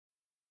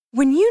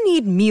When you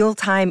need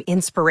mealtime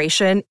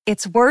inspiration,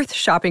 it's worth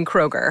shopping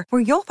Kroger,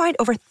 where you'll find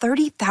over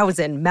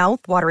 30,000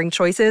 mouth-watering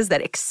choices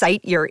that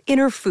excite your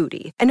inner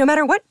foodie. And no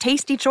matter what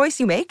tasty choice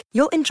you make,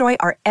 you'll enjoy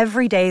our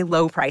everyday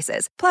low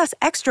prices, plus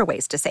extra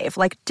ways to save,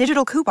 like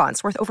digital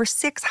coupons worth over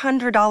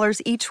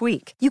 $600 each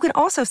week. You can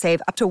also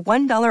save up to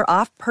 $1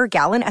 off per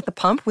gallon at the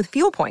pump with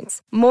fuel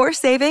points. More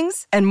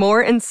savings and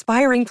more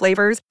inspiring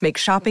flavors make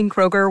shopping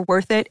Kroger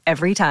worth it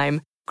every time.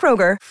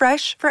 Kroger,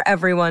 fresh for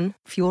everyone.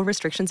 Fuel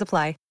restrictions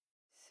apply.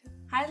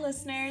 Hi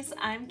listeners,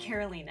 I'm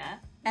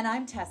Carolina. And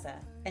I'm Tessa,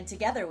 and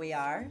together we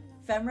are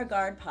Femme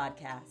Regard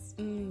Podcast.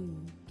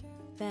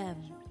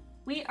 Femme.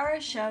 We are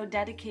a show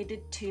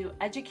dedicated to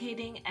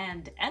educating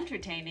and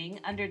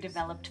entertaining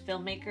underdeveloped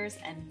filmmakers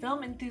and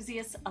film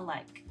enthusiasts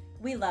alike.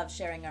 We love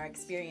sharing our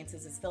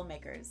experiences as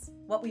filmmakers,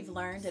 what we've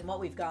learned and what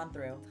we've gone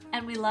through.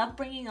 And we love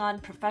bringing on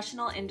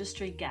professional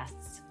industry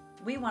guests.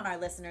 We want our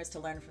listeners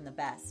to learn from the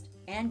best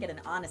and get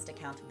an honest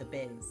account of the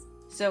biz.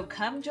 So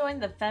come join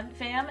the Femme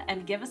Fam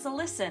and give us a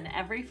listen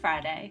every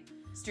Friday.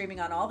 Streaming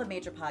on all the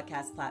major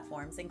podcast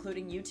platforms,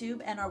 including YouTube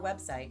and our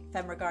website,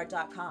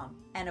 femregard.com,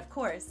 and of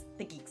course,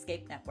 the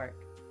Geekscape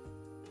Network.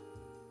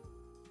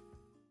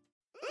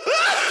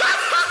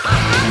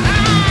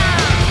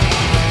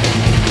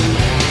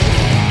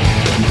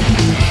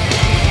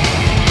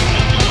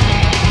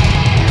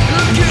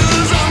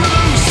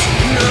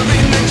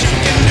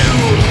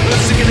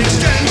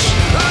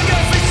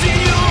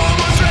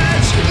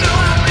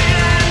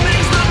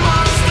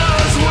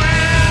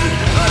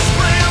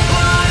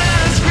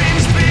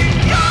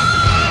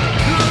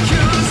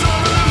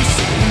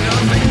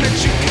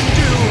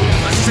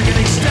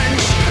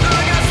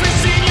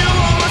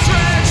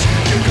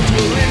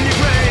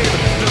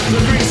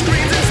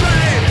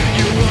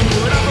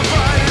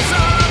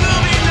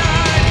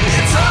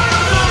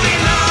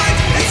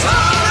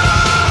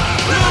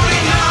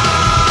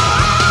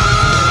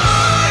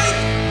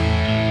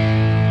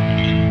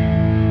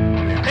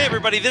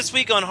 This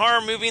week on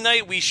Horror Movie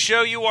Night, we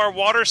show you our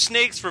water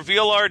snakes,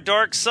 reveal our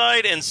dark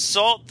side, and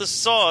salt the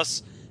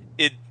sauce.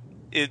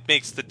 It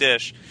makes the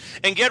dish.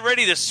 And get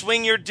ready to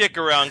swing your dick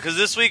around, because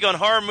this week on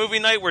Horror Movie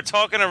Night, we're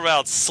talking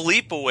about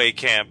Sleepaway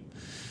Camp.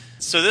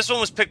 So this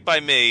one was picked by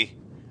me.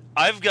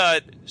 I've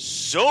got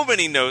so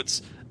many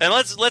notes, and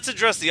let's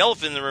address the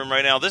elephant in the room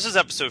right now. This is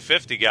episode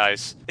 50,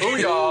 guys.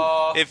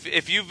 Booyah!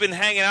 If you've been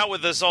hanging out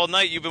with us all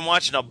night, you've been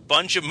watching a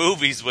bunch of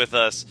movies with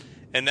us,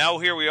 and now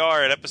here we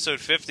are at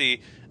episode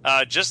 50.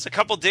 Just a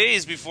couple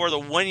days before the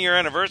 1-year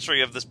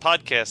anniversary of this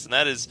podcast, and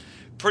that is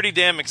pretty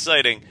damn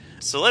exciting.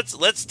 So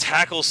let's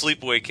tackle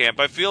Sleepaway Camp.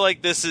 I feel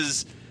like this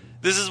is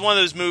one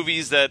of those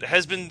movies that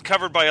has been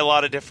covered by a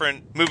lot of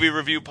different movie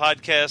review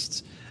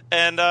podcasts,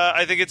 and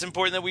I think it's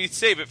important that we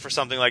save it for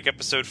something like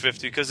episode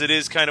 50, because it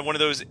is kind of one of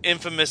those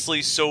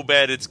infamously so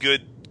bad it's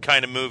good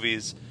kind of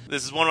movies.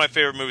 This is one of my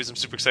favorite movies. I'm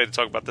super excited to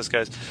talk about this,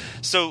 guys.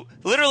 So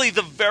literally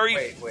the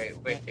very... Wait.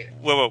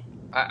 Whoa.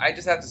 I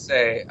just have to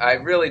say, I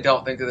really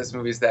don't think that this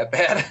movie's that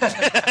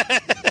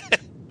bad.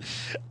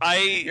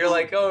 You're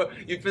like, oh,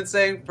 you've been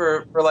saying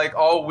for like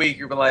all week,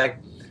 you've been like,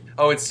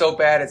 oh, it's so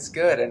bad, it's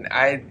good. And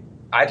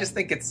I just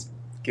think it's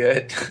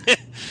good.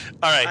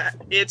 All right.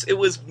 It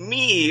was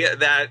me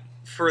that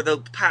for the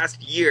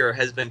past year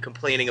has been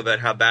complaining about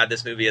how bad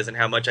this movie is and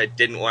how much I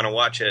didn't want to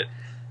watch it.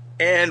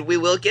 And we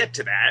will get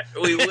to that.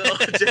 We will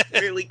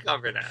definitely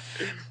cover that.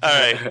 All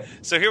right.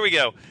 So here we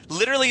go.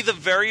 Literally the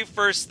very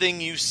first thing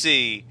you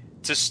see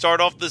to start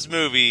off this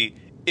movie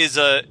is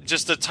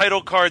just a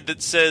title card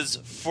that says,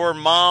 "For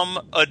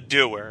Mom, a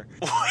Doer,"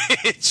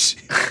 which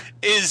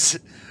is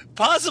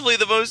possibly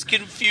the most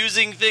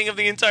confusing thing of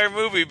the entire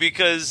movie,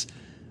 because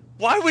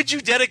why would you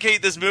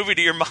dedicate this movie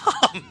to your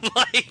mom?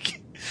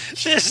 Like,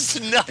 there's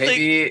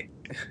nothing...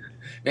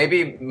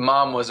 Maybe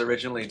Mom was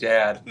originally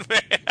Dad.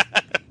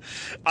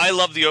 I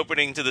love the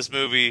opening to this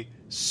movie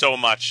so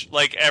much.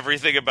 Like,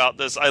 everything about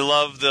this. I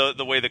love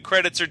the way the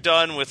credits are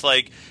done with,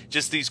 like,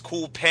 just these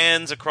cool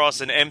pans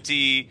across an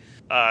empty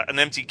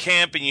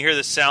camp, and you hear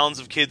the sounds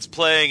of kids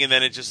playing, and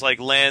then it just, like,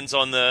 lands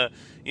on the,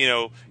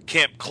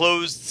 camp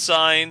closed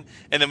sign,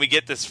 and then we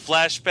get this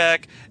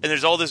flashback, and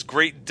there's all this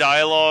great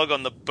dialogue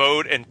on the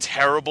boat and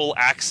terrible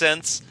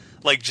accents,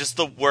 like, just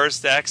the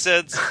worst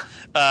accents.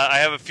 I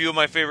have a few of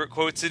my favorite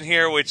quotes in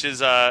here, which is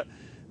the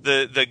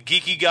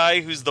geeky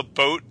guy who's the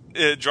boat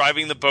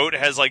driving the boat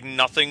has like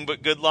nothing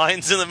but good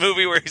lines in the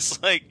movie, where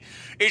he's like,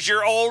 "Is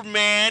your old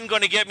man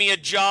going to get me a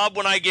job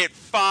when I get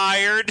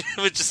fired?"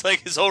 Which is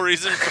like his whole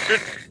reason for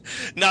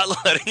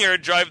not letting her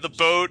drive the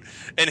boat,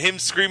 and him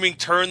screaming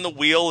 "turn the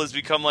wheel" has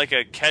become like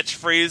a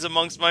catchphrase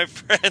amongst my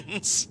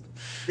friends.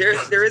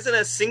 There isn't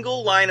a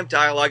single line of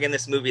dialogue in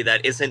this movie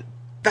that isn't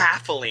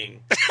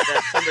baffling,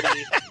 that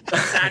somebody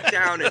sat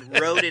down and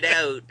wrote it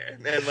out,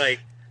 and like,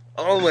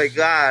 oh my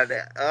god.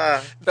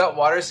 That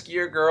water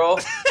skier girl,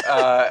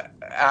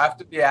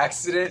 after the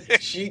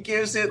accident, she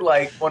gives it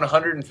like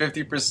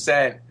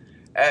 150%,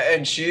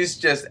 and she's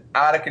just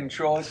out of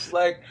control. She's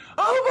like,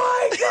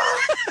 oh my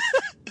god.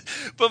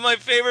 But my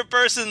favorite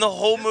person in the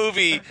whole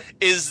movie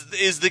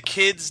is the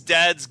kid's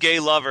dad's gay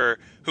lover,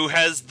 who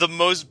has the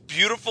most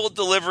beautiful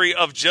delivery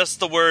of just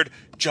the word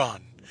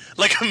John.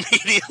 Like,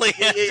 immediately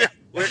after.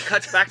 Where it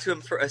cuts back to him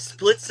for a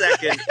split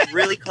second,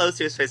 really close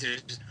to his face,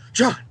 and just,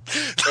 John!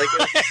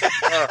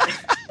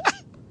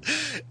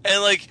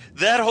 And, like,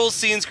 that whole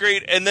scene's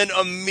great, and then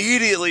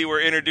immediately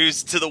we're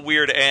introduced to the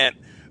weird aunt,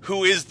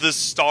 who is the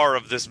star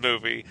of this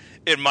movie,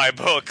 in my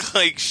book.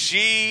 Like,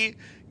 she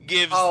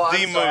gives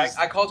most...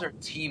 I called her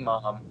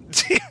T-Mom.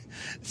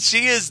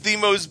 She is the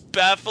most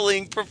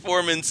baffling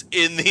performance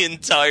in the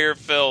entire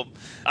film.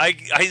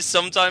 I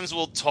sometimes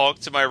will talk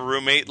to my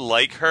roommate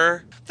like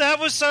her. That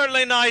was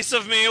certainly nice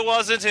of me,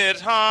 wasn't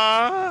it,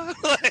 huh?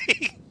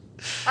 Like,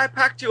 I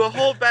packed you a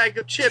whole bag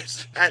of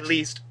chips, at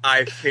least.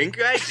 I think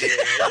I did.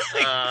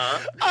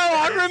 Oh,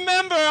 I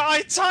remember.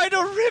 I tied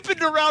a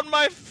ribbon around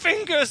my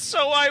finger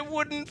so I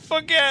wouldn't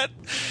forget.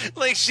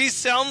 Like, she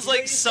sounds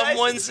like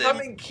someone's...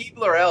 becoming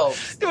Keebler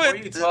elves the more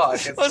you talk.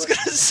 I was going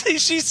to say,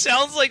 she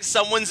sounds like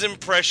someone's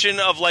impression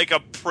of, like,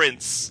 a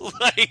prince.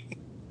 Like...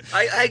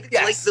 Yes, like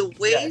the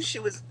way she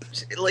was,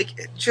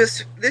 like,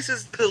 just, this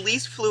is the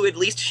least fluid,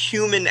 least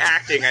human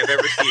acting I've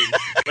ever seen.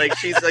 Like,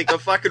 she's like a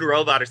fucking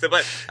robot or something.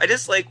 But I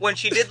just, like, when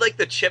she did, like,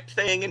 the chip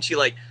thing and she,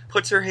 like,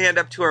 puts her hand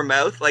up to her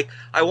mouth, like,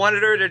 I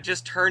wanted her to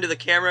just turn to the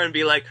camera and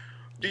be like,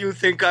 do you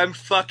think I'm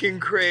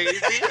fucking crazy?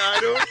 I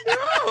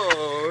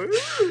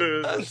don't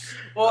know.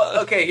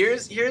 Well, okay,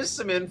 here's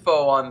some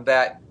info on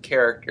that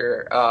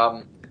character,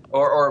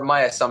 or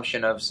my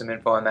assumption of some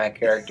info on that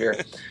character.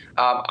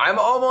 I'm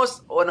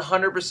almost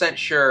 100%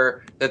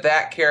 sure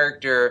that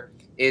character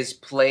is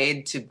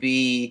played to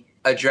be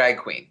a drag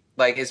queen.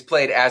 Like, is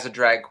played as a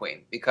drag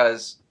queen,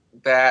 because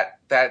that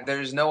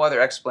there's no other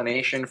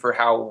explanation for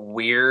how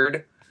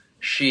weird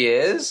she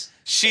is.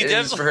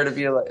 For her to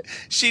be like,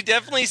 she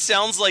definitely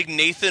sounds like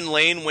Nathan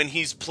Lane when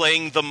he's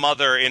playing the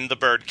mother in The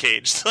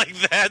Birdcage. Like,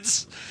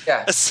 that's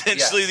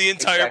essentially the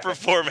entire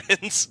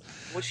performance.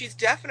 Well, she's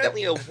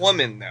definitely a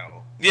woman,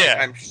 though. Yeah,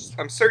 like,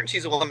 I'm certain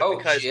she's a woman.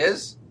 Because she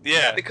is.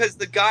 Yeah, because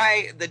the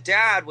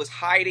dad was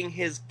hiding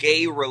his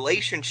gay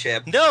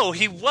relationship. No,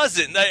 he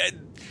wasn't.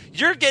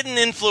 You're getting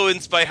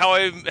influenced by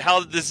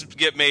how this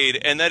get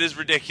made, and that is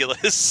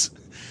ridiculous.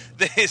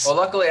 Well,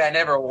 luckily, I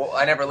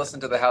never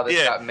listened to the How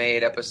This Got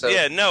Made episode.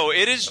 Yeah, no,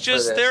 it is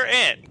just their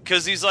aunt,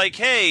 because he's like,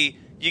 hey,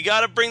 you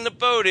got to bring the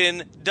boat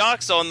in.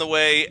 Doc's on the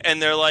way,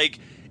 and they're like,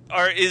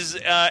 is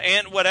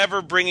Aunt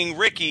whatever bringing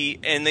Ricky?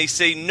 And they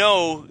say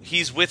no,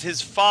 he's with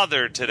his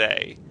father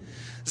today.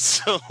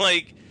 So,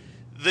 like,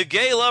 the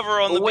gay lover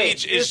on the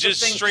beach is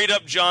just straight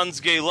up John's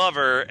gay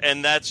lover,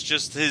 and that's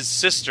just his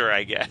sister,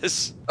 I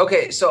guess.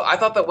 Okay, so I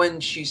thought that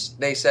when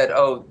they said,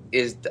 "Oh,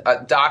 is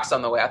Doc's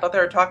on the way?" I thought they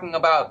were talking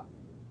about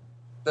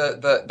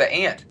the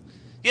aunt.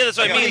 Yeah, that's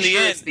what I mean.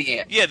 It's the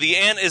aunt. Yeah, the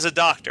aunt is a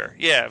doctor.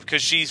 Yeah,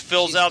 because she's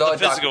out the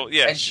physical. Doctor.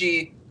 Yeah, and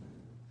she.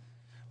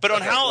 But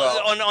on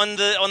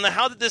the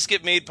How Did This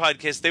Get Made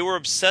podcast, they were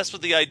obsessed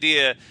with the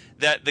idea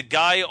that the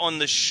guy on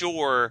the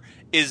shore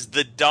is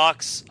the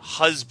Doc's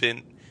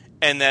husband,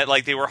 and that,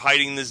 like, they were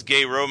hiding this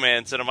gay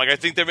romance. And I'm like, I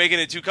think they're making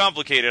it too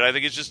complicated. I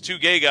think it's just two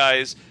gay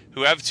guys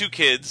who have two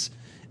kids,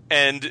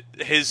 and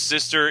his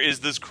sister is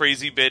this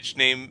crazy bitch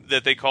named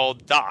that they call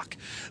Doc.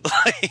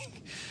 Like,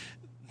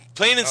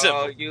 plain and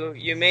simple. Oh,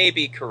 you may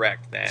be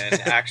correct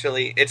then.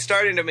 Actually, it's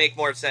starting to make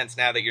more sense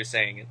now that you're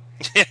saying it.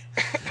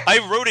 I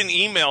wrote an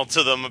email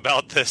to them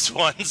about this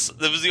once.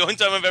 That was the only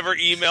time I've ever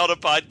emailed a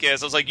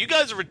podcast. I was like, you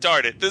guys are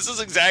retarded. This is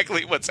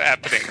exactly what's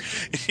happening.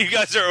 You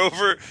guys are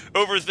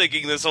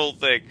overthinking this whole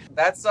thing.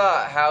 That's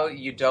how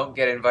you don't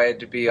get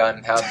invited to be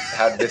on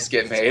How Did This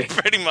Get Made.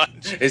 Pretty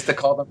much. Is to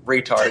call them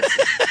retards.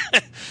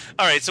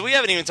 All right, so we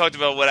haven't even talked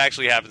about what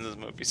actually happens in this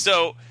movie.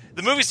 So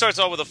the movie starts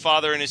off with a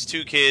father and his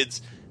two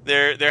kids.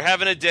 They're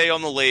having a day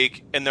on the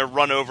lake, and they're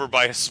run over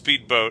by a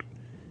speedboat.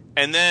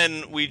 And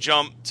then we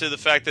jump to the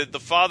fact that the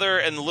father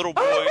and the little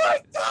boy... Oh my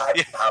God!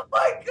 Yeah. Oh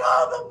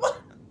my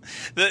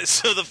God!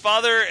 So the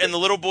father and the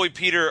little boy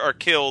Peter are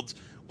killed,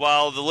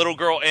 while the little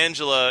girl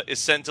Angela is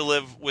sent to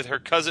live with her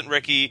cousin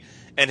Ricky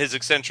and his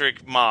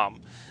eccentric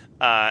mom.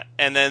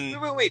 And then...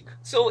 Wait.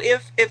 So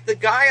if the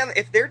guy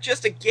if they're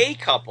just a gay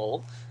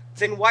couple,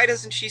 then why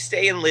doesn't she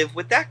stay and live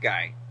with that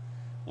guy?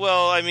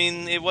 Well, I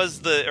mean, it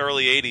was the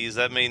early 80s.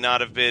 That may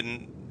not have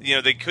been...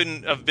 they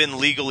couldn't have been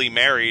legally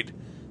married.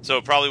 So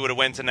it probably would have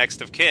went to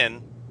next of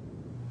kin.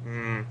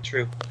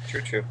 True.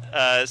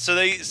 So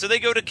they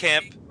go to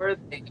camp. Where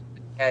they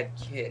had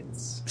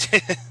kids.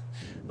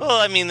 Well,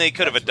 I mean, they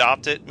could have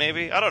adopted,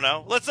 maybe. I don't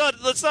know. Let's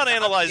not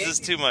analyze this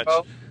too much.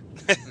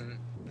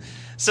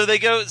 So they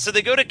go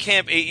to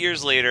camp 8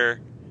 years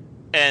later,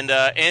 and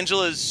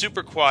Angela is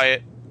super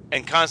quiet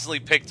and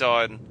constantly picked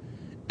on,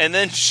 and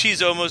then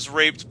she's almost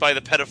raped by the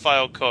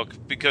pedophile cook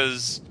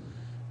because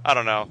I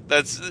don't know.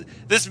 That's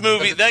this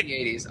movie that the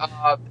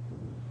 80s.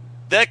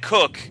 That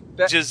cook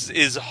just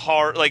is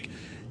hard. Like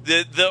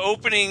the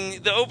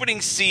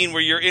opening scene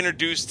where you're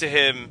introduced to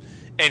him,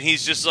 and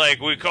he's just like,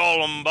 we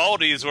call them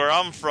Baldies where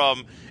I'm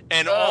from,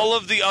 And all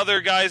of the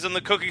other guys on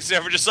the cooking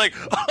staff are just like,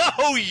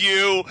 oh,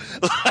 you.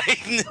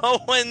 Like, no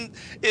one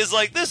is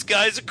like, this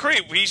guy's a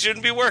creep. He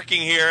shouldn't be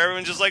working here.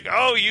 Everyone's just like,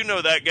 oh, you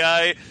know that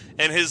guy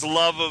and his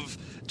love of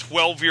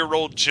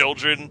 12-year-old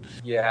children.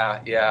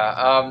 Yeah.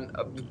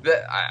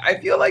 I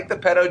feel like the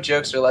pedo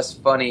jokes are less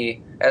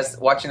funny as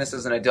watching this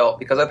as an adult,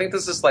 because I think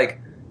this is like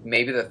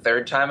maybe the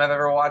third time I've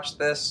ever watched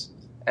this,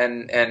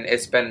 and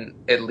it's been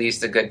at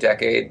least a good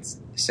decade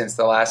since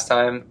the last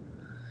time.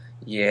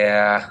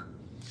 Yeah,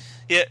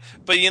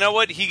 but you know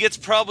what? He gets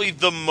probably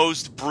the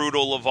most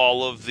brutal of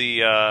all of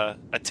the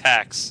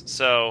attacks,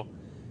 so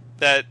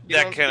that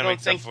kind of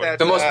makes up for it.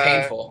 The most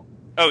painful.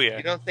 Oh yeah.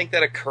 You don't think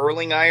that a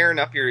curling iron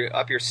up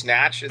your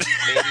snatch is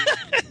maybe?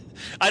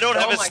 I don't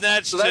have a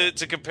snatch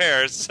to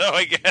compare, so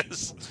I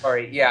guess.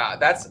 Sorry, yeah,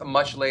 that's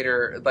much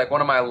later. Like one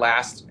of my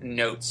last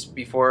notes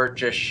before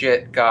just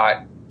shit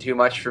got too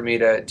much for me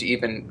to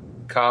even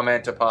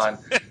comment upon.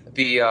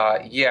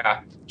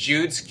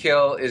 Jude's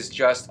kill is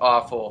just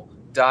awful. ...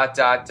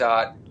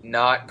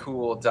 Not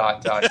cool ...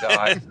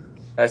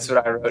 That's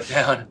what I wrote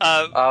down.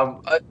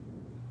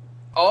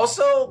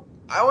 Also,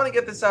 I want to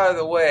get this out of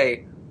the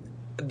way.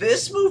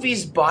 This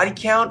movie's body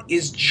count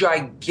is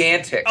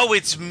gigantic. Oh,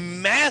 it's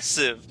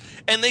massive.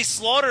 And they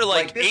slaughter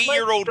like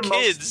 8-year-old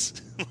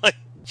kids.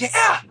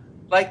 Yeah.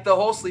 Like the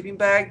whole sleeping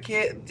bag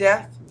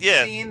death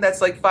scene,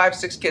 that's like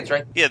 5-6 kids,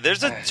 right? Yeah,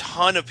 there's a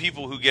ton of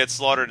people who get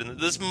slaughtered. And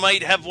this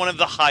might have one of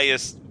the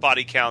highest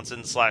body counts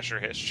in slasher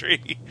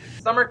history.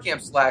 Summer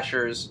camp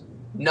slashers,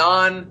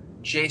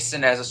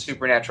 non-Jason as a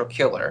supernatural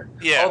killer.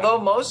 Yeah. Although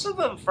most of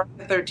the Friday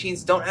the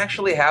 13th don't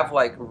actually have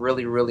like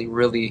really, really,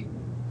 really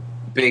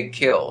big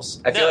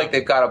kills. I feel like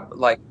they've got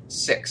like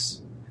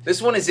 6. This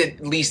one is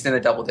at least in the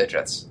double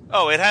digits.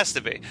 Oh, it has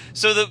to be.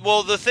 So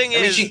the thing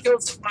is, she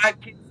kills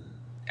 5 kids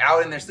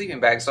out in their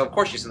sleeping bags, so of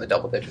course she's in the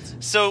double digits.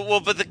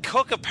 So but the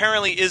cook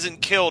apparently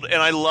isn't killed,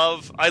 and I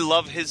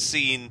love his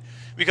scene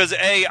because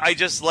I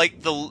just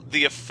like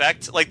the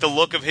effect, like the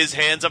look of his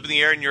hands up in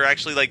the air, and you're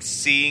actually like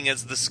seeing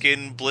as the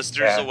skin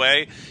blisters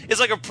away. It's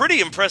like a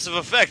pretty impressive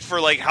effect for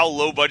like how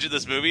low budget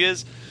this movie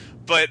is.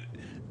 But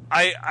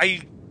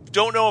I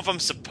don't know if I'm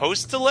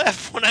supposed to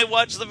laugh when I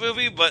watch the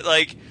movie, but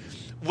like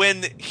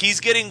when he's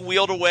getting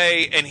wheeled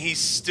away and he's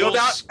still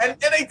and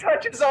they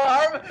touch his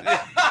arm,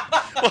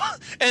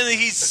 and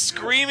he's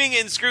screaming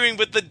and screaming,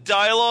 but the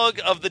dialogue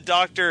of the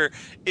doctor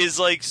is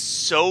like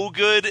so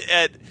good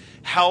at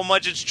how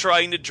much it's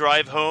trying to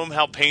drive home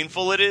how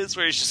painful it is,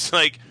 where he's just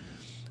like,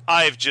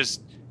 I've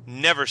just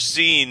never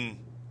seen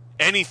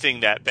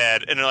anything that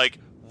bad. And they're like,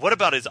 what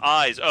about his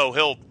eyes? Oh,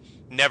 he'll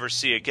never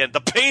see again. The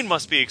pain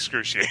must be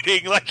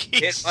excruciating. Like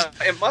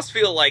it must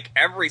feel like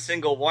every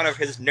single one of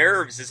his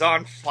nerves is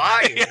on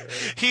fire. Yeah,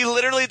 he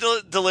literally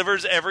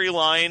delivers every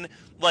line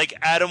like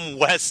Adam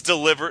West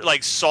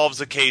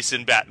solves a case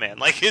in Batman.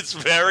 Like it's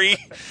very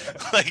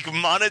like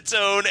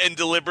monotone and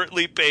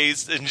deliberately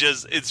paced, and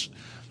just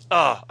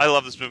I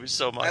love this movie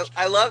so much.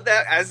 I love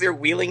that as they're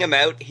wheeling him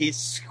out, he's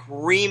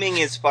screaming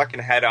his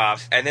fucking head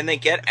off, and then they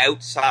get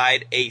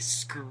outside a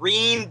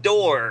screen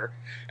door,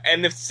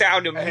 and the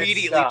sound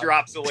immediately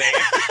drops away.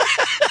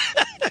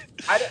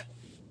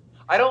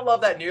 I don't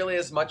love that nearly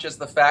as much as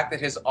the fact that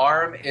his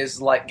arm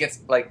is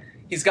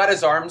he's got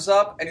his arms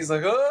up, and he's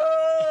like,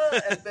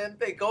 and then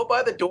they go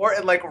by the door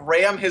and like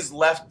ram his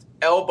left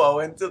elbow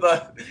into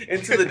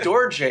the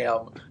door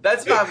jamb.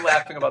 That's what I'm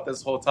laughing about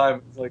this whole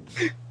time. It's like,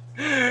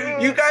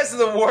 you guys are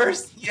the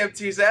worst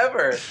EMTs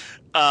ever.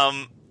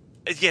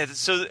 Yeah.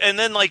 So, and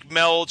then like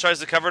Mel tries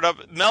to cover it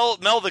up. Mel,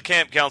 the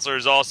camp counselor,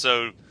 is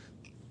also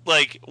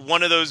like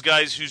one of those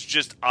guys who's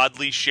just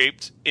oddly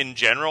shaped in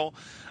general.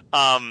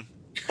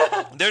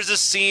 There's a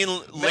scene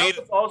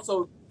later. Mel is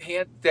also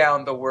hands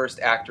down the worst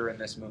actor in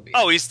this movie.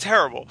 Oh, he's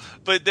terrible.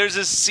 But there's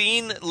a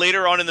scene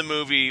later on in the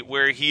movie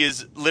where he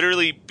is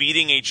literally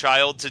beating a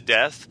child to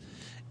death.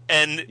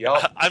 And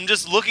I'm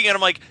just looking at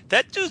him like,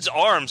 that dude's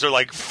arms are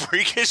like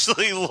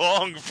freakishly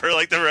long for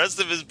like the rest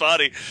of his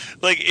body.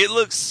 Like it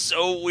looks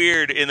so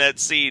weird in that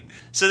scene.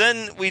 So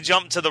then we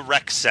jump to the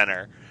rec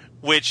center,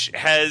 which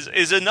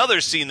is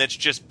another scene that's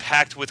just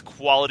packed with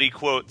quality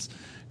quotes,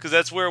 because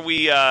that's where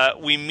we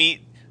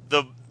meet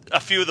a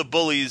few of the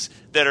bullies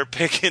that are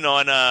picking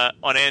on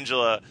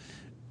Angela.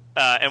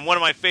 And one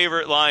of my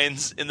favorite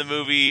lines in the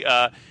movie,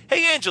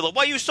 "Hey Angela,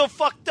 why are you so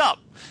fucked up?"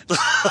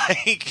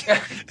 Like,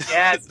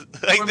 yes,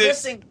 like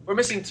we're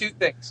missing 2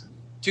 things.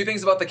 2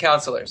 things about the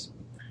counselors,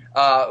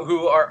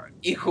 who are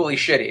equally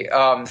shitty.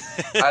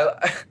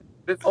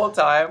 This whole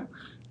time,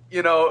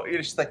 you're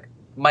just like,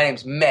 my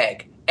name's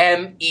Meg,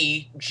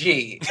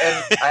 M-E-G,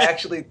 and I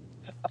actually,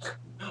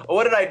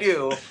 what did I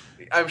do?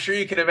 I'm sure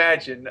you can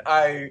imagine.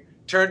 I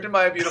turned to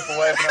my beautiful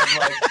wife and I'm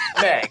like,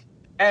 Meg,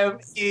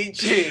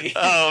 M-E-G.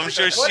 Oh,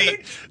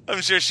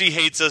 I'm sure she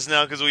hates us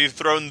now because we've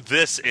thrown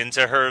this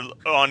into her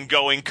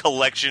ongoing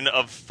collection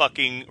of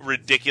fucking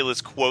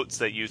ridiculous quotes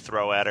that you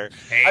throw at her.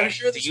 Hey, I'm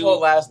sure this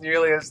won't last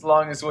nearly as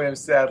long as William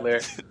Sadler.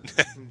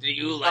 Do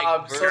you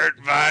like Kurt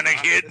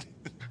Vonnegut?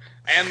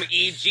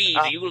 M-E-G.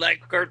 Do you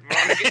like Kurt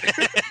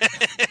Vonnegut?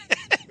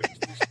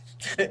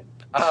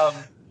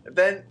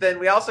 Then then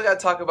we also got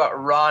to talk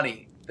about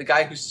Ronnie, the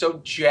guy who's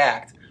so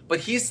jacked, but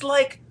he's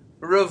like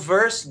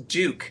reverse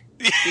Duke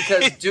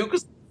because Duke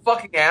is a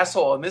fucking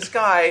asshole, and this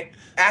guy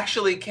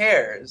actually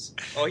cares.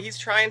 Oh, he's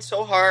trying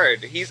so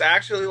hard. He's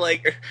actually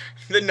like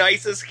the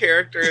nicest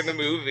character in the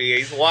movie.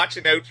 He's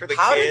watching out for the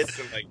kids.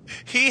 And like,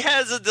 he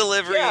has a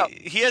delivery. Yeah.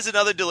 He has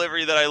another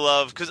delivery that I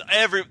love because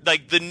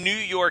the New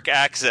York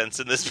accents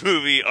in this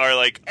movie are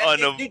like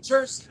New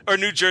Jersey or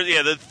New Jersey.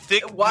 Yeah, the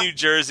thick New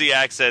Jersey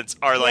accents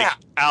are like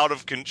out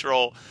of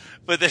control.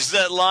 But there's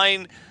that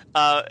line,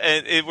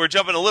 and we're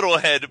jumping a little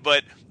ahead,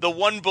 but the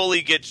one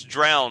bully gets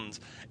drowned.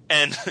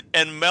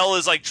 And Mel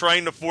is like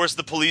trying to force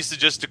the police to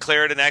just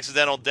declare it an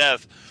accidental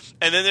death.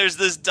 And then there's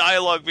this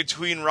dialogue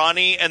between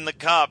Ronnie and the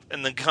cop.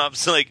 And the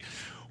cop's like,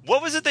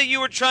 what was it that you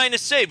were trying to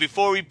say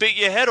before we bit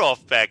your head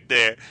off back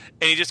there?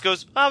 And he just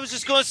goes, I was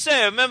just going to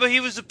say, I remember he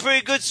was a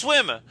pretty good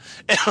swimmer.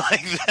 And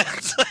like,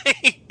 that's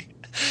like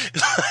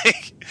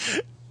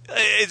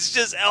it's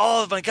just,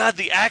 oh my God,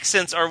 the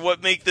accents are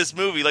what make this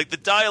movie. Like, the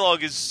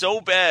dialogue is so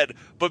bad,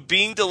 but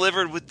being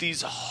delivered with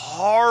these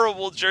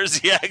horrible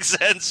Jersey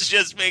accents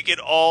just make it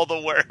all the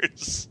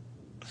worse.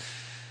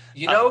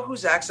 You know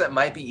whose accent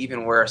might be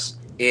even worse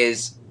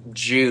is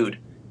Jude.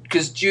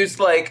 Because Jude's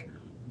like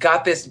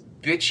got this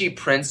bitchy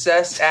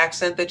princess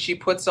accent that she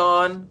puts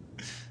on.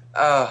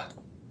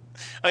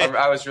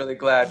 I was really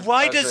glad.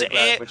 When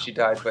she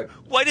died? But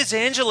why does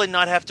Angela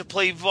not have to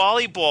play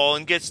volleyball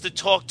and gets to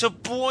talk to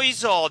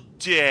boys all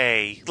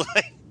day?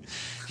 Like,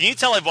 can you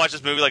tell I've watched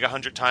this movie like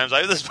 100 times? I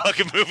have this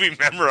fucking movie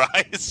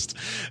memorized.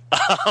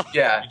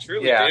 You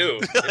truly do.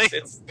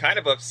 It's kind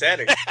of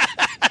upsetting.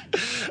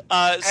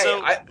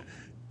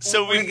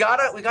 So we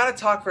gotta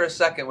talk for a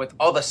second with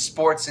all the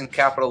sports in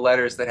capital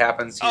letters that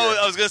happens here. Oh,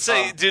 I was gonna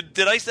say, did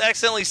I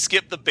accidentally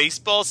skip the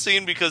baseball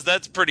scene because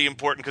that's pretty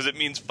important because it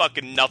means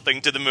fucking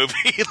nothing to the movie?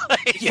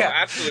 Like, yeah,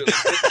 absolutely.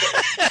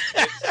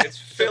 It's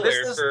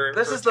filler.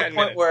 This is the point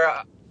minutes.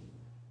 where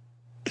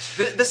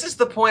this is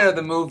the point of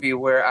the movie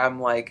where I'm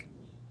like,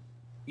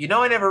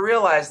 I never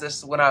realized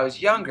this when I was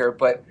younger,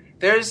 but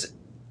there's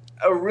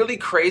a really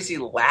crazy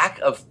lack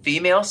of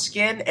female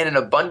skin and an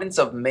abundance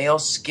of male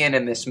skin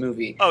in this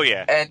movie. Oh,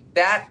 yeah. And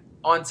that,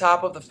 on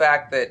top of the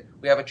fact that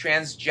we have a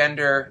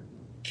transgender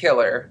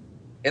killer,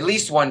 at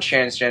least one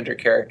transgender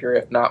character,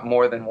 if not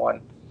more than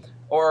one,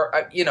 or,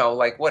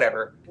 like,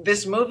 whatever.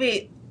 This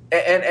movie,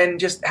 and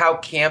just how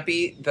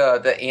campy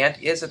the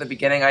aunt is at the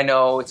beginning, I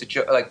know it's a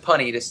joke, like,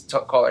 punny to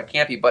call her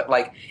campy, but,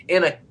 like,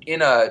 in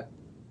a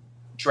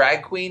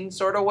drag queen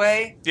sort of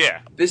way.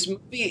 Yeah. This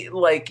movie,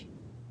 like,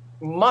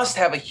 must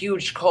have a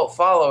huge cult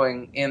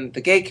following in the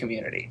gay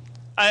community.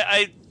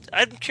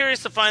 I'm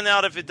curious to find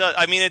out if it does.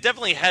 I mean, it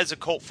definitely has a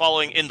cult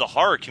following in the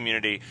horror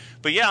community.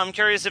 But yeah, I'm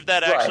curious if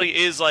that actually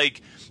is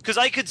like, because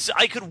I could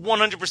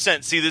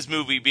 100% see this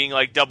movie being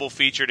like double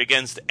featured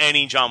against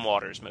any John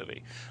Waters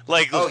movie.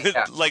 Like,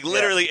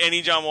 literally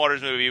any John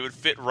Waters movie it would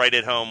fit right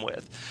at home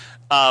with.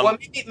 Well,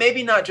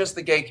 maybe not just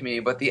the gay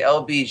community, but the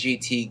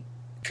LGBT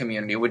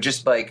community would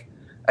just like.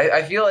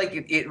 I feel like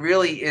it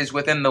really is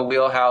within the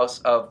wheelhouse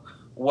of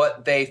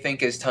what they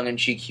think is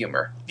tongue-in-cheek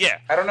humor. Yeah.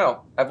 I don't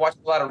know. I've watched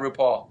a lot of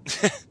RuPaul.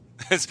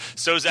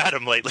 So's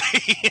Adam lately.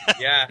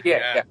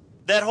 Yeah.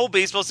 That whole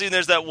baseball scene,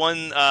 there's that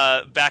one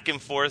back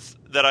and forth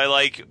that I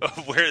like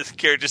where the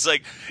character's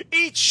like,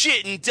 eat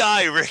shit and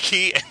die,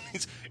 Ricky. And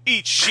he's,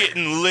 eat shit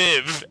and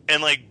live.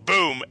 And like,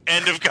 boom,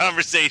 end of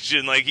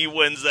conversation. Like, he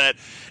wins that.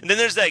 And then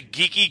there's that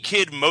geeky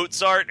kid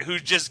Mozart who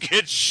just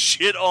gets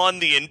shit on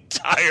the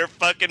entire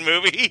fucking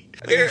movie.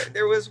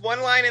 There was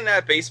one line in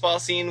that baseball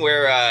scene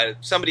where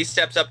somebody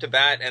steps up to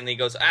bat and he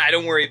goes,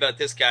 don't worry about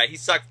this guy. He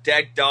sucked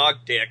dead dog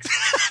dicks.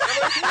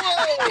 I'm like,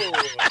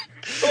 whoa!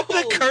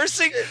 The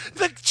cursing,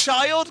 the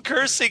child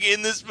cursing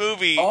in this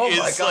movie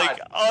is like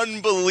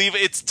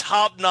unbelievable. It's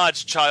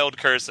top-notch child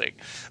cursing.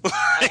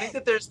 I think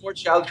that there's more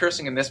child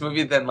cursing in this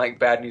movie than like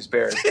Bad News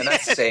Bears, and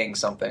that's saying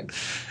something.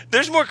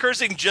 There's more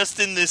cursing just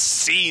in this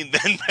scene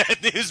than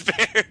Bad News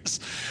Bears.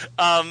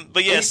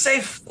 But yes, they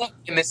say fuck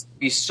in this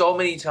movie so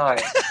many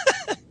times.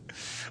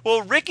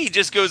 Well, Ricky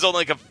just goes on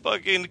like a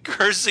fucking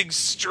cursing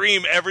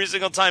stream every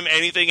single time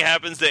anything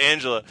happens to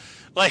Angela.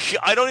 Like,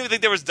 I don't even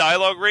think there was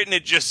dialogue written.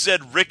 It just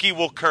said, Ricky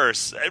will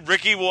curse.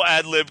 Ricky will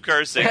ad-lib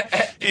cursing.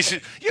 He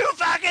said, you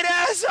fucking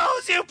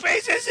assholes, you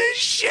pieces of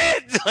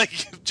shit!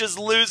 Like, just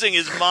losing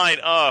his mind.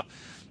 Oh,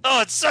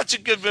 it's such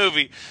a good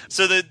movie.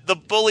 So the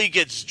bully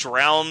gets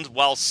drowned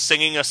while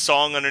singing a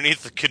song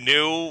underneath the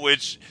canoe,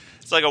 which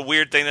is like a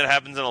weird thing that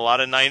happens in a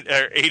lot of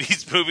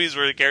 80s movies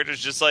where the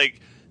character's just, like,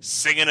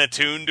 singing a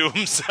tune to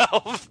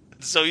himself.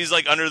 So he's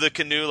like under the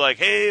canoe like,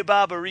 hey,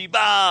 Bobbery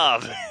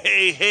Bob.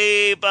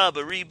 Hey,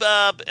 Bobbery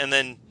Bob. And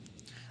then,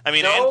 I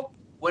mean...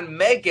 when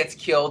Meg gets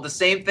killed, the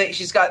same thing.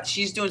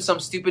 She's doing some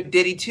stupid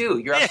ditty too.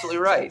 You're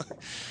absolutely right.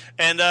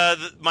 And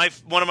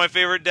one of my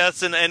favorite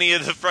deaths in any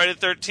of the Friday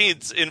the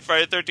 13th, in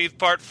Friday the 13th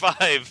Part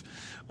 5,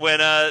 when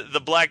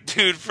the black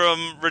dude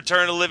from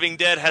Return of the Living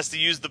Dead has to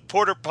use the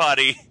porta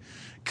potty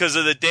because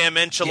of the damn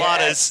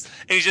enchiladas. Yes.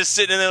 And he's just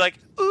sitting in there like,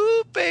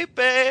 ooh, baby.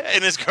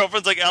 And his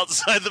girlfriend's like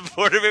outside the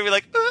porta, baby,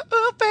 like,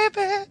 ooh,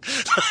 baby.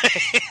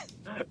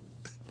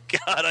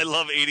 God, I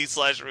love 80s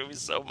slasher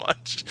movies so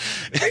much.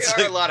 They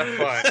are a lot of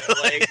fun.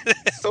 Like,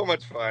 so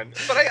much fun.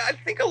 But I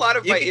think a lot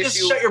of my issue... You can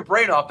just shut your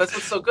brain off. That's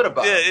what's so good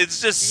about it. Yeah,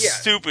 it's just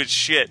stupid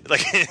shit.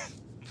 Like,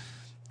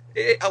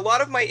 a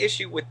lot of my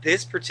issue with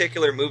this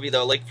particular movie,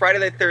 though, like Friday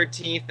the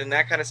 13th and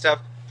that kind of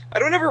stuff, I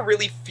don't ever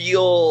really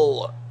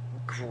feel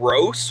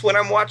gross when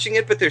I'm watching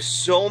it, but there's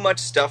so much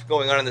stuff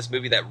going on in this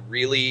movie that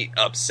really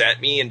upset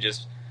me and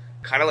just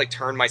kind of, like,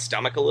 turned my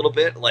stomach a little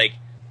bit. Like,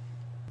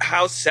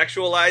 how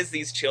sexualized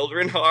these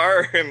children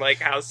are and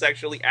like how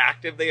sexually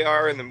active they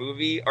are in the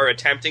movie or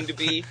attempting to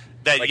be.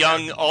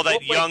 All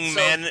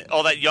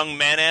that young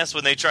man ass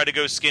when they try to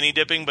go skinny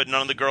dipping, but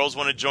none of the girls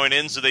want to join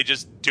in, so they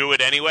just do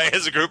it anyway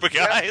as a group of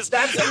guys.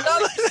 That's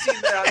another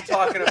scene that I'm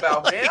talking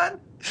about,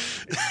 man.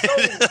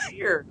 It's so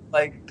weird.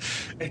 Like,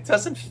 it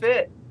doesn't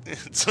fit.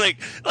 It's like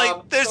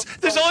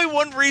there's only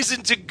one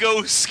reason to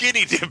go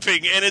skinny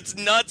dipping, and it's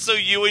not so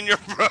you and your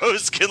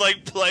bros can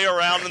like play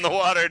around in the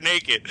water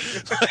naked.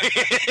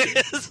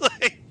 It's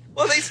like,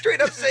 well, they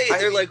straight up say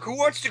they're like, "Who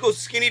wants to go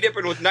skinny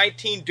dipping with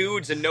 19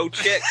 dudes and no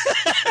chicks?"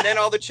 And then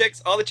all the chicks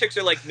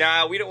are like,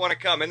 "Nah, we don't want to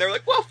come." And they're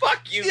like, "Well,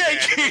 fuck you." Yeah,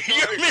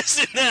 you're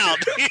missing out.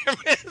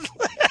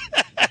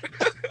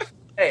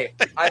 Hey,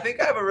 I think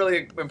I have a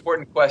really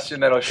important question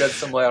that'll shed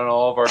some light on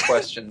all of our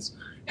questions.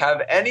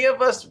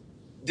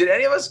 Did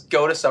any of us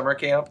go to summer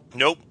camp?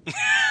 Nope.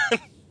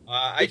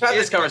 We've had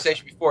this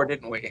conversation before,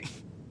 didn't we?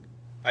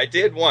 I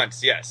did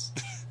once, yes.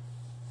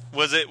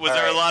 Was there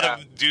a lot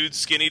of dudes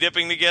skinny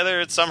dipping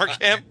together at summer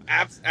camp?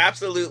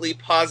 Absolutely,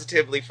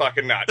 positively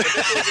fucking not. But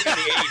this wasn't in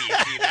the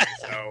 80s either,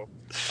 so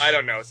I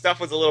don't know. Stuff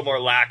was a little more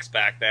lax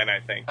back then, I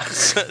think.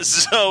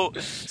 So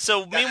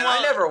meanwhile...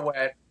 I never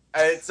went.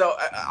 So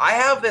I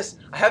have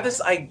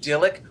this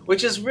idyllic,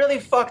 which is really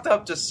fucked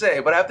up to say,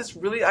 but I have this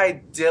really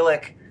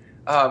idyllic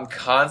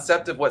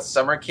concept of what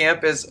summer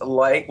camp was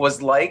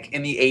like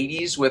in the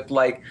 80s, with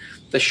like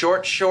the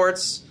short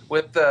shorts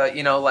with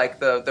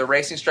the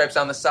racing stripes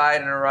on the side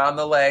and around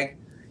the leg,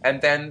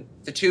 and then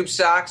the tube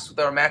socks with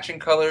our matching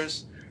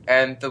colors,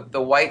 and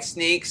the white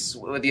sneaks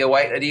with the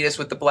white Adidas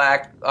with the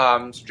black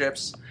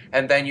strips,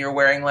 and then you're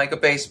wearing like a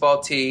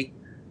baseball tee,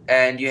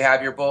 and you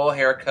have your bowl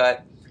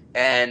haircut,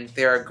 and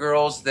there are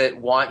girls that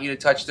want you to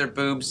touch their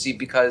boobs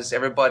because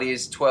everybody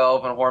is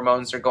 12 and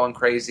hormones are going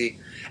crazy.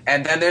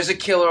 And then there's a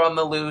killer on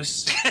the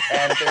loose,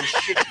 and there's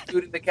shitty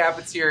food in the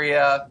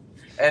cafeteria,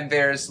 and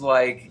there's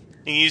like...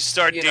 And you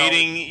start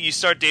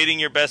dating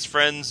your best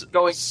friend's...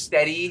 Going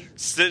steady.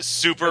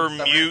 Super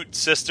mute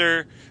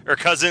sister or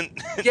cousin.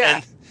 Yeah,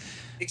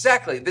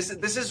 exactly. This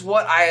is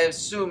what I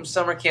assume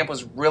summer camp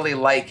was really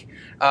like.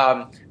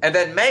 And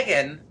then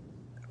Megan,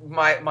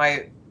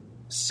 my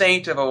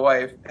saint of a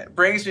wife,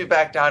 brings me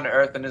back down to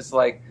earth and is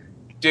like,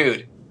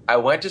 dude, I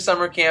went to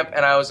summer camp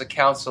and I was a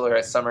counselor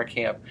at summer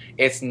camp.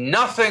 It's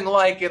nothing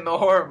like in the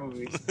horror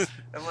movies.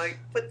 I'm like,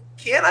 but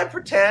can't I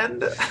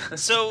pretend?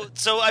 So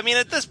I mean,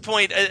 at this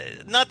point,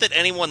 not that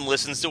anyone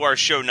listens to our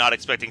show not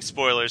expecting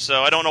spoilers,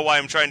 so I don't know why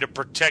I'm trying to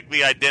protect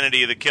the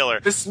identity of the killer.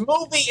 This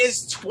movie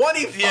is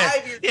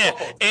 25 years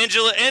old.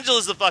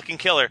 Angela's the fucking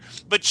killer.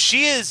 But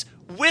she is,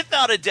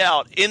 without a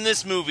doubt, in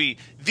this movie,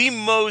 the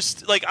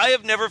most, like, I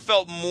have never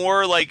felt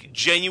more, like,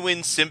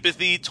 genuine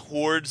sympathy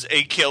towards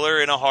a killer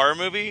in a horror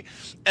movie.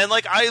 And,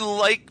 like, I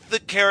like the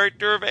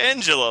character of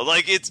Angela.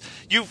 Like,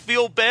 you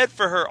feel bad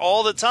for her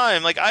all the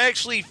time. Like, I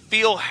actually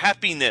feel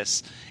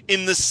happiness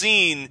in the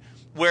scene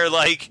where,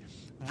 like,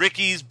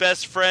 Ricky's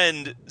best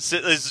friend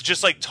is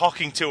just, like,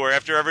 talking to her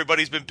after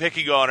everybody's been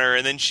picking on her,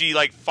 and then she,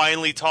 like,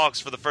 finally talks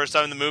for the first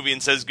time in the movie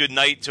and says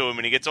goodnight to him,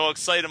 and he gets all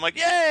excited. I'm like,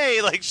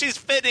 yay! Like, she's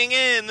fitting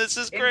in. This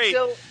is great.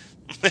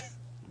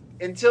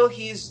 Until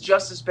he's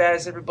just as bad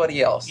as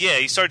everybody else. Yeah,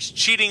 he starts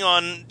cheating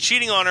on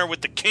her with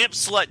the camp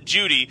slut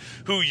Judy,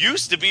 who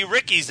used to be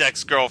Ricky's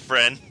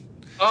ex-girlfriend.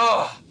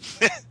 Oh.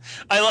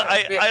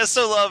 I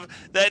also love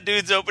that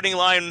dude's opening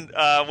line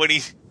when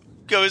he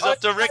goes up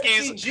to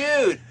Ricky's.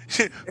 Jude.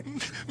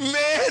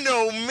 Man,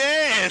 oh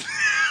man!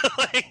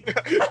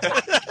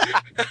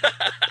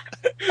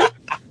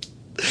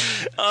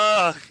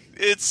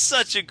 It's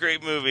such a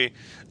great movie.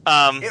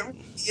 It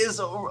is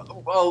a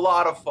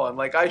lot of fun.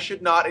 Like, I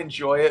should not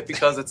enjoy it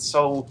because it's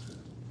so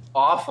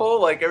awful.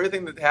 Like,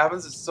 everything that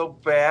happens is so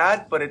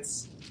bad, but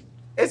it's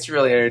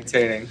really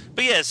entertaining.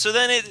 But yeah, so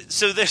there's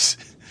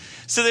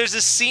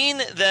a scene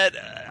that,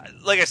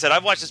 like I said,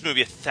 I've watched this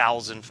movie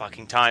 1,000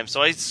 fucking times,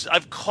 so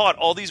I've caught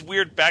all these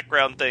weird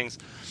background things.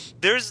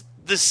 There's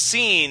the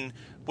scene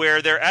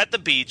where they're at the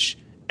beach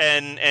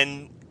and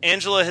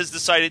Angela has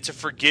decided to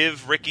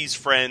forgive Ricky's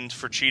friend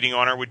for cheating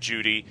on her with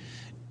Judy,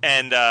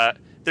 and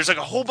there's like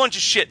a whole bunch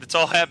of shit that's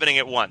all happening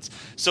at once.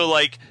 So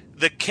like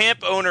the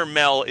camp owner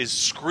Mel is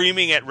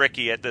screaming at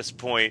Ricky at this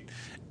point,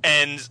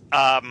 and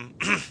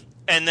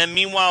and then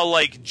meanwhile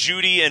like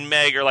Judy and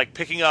Meg are like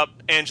picking up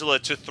Angela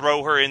to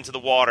throw her into the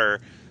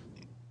water,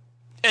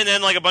 and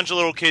then like a bunch of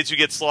little kids who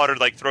get slaughtered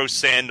like throw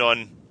sand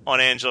on on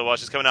Angela while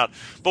she's coming out.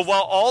 But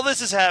while all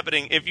this is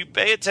happening, if you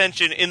pay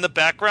attention in the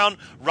background,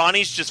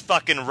 Ronnie's just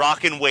fucking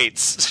rocking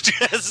weights.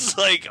 Just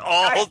like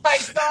all. I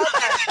saw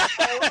that.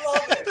 I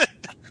love it.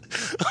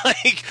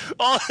 Like,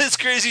 all this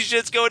crazy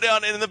shit's going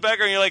down, and in the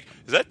background, you're like,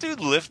 is that dude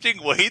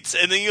lifting weights?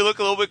 And then you look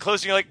a little bit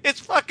closer, and you're like, it's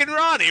fucking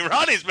Ronnie.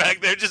 Ronnie's back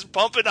there just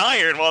pumping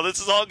iron while this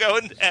is all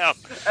going down.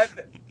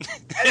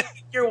 And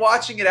you're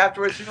watching it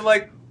afterwards, and you're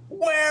like,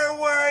 where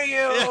were you?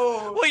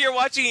 Yeah. Well, you're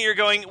watching it, you're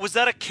going, was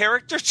that a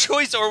character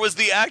choice, or was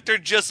the actor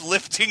just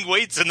lifting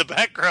weights in the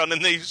background,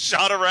 and they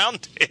shot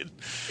around it?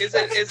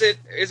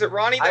 Is it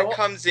Ronnie that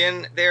comes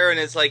in there and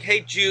is like, hey,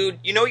 Jude,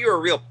 you know you're a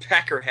real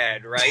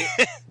peckerhead, right?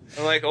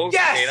 I'm like, okay,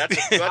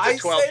 yes!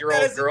 that's a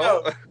 12-year-old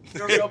girl.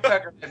 You're a real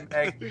peckerhead,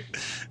 Meg.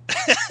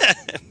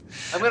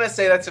 I'm going to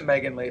say that to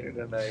Megan later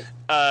tonight.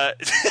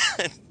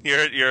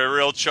 You're a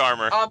real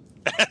charmer.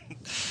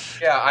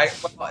 Yeah,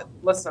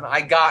 listen,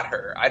 I got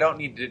her. I don't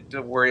need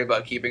to worry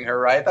about keeping her,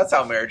 right? That's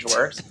how marriage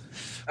works.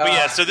 But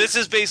yeah, so this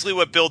is basically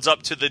what builds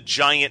up to the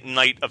giant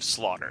night of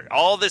slaughter.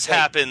 All this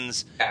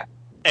happens,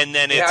 and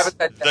then it's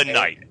the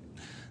night.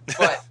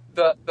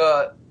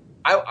 But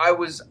I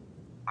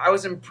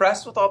was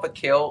impressed with all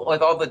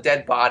the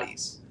dead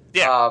bodies.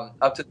 Yeah.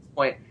 Up to this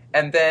point,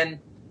 and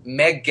then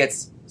Meg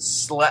gets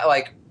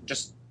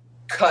just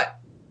cut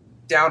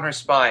down her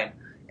spine,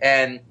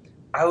 and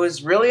I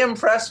was really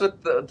impressed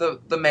with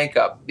the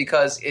makeup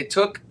because it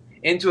took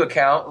into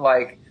account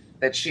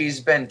that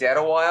she's been dead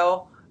a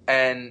while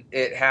and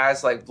it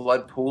has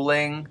blood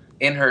pooling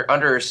under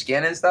her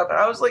skin and stuff. And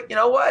I was like, you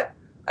know what?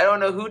 I don't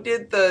know who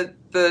did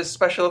the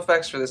special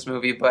effects for this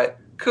movie, but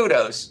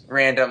kudos,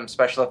 random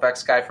special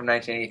effects guy from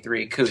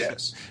 1983.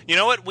 Kudos. You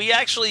know what? We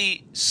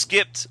actually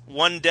skipped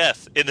one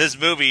death in this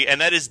movie, and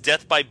that is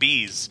death by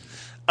bees.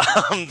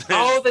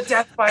 The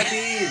death by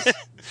bees.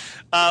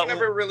 You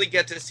never really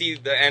get to see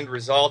the end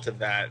result of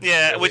that.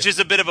 Yeah, which is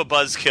a bit of a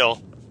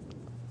buzzkill.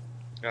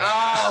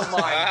 Oh my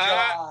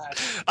god!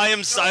 I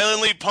am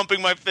silently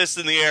pumping my fist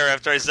in the air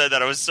after I said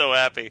that. I was so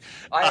happy.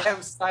 I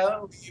am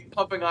silently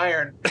pumping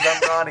iron because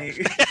I'm Ronnie.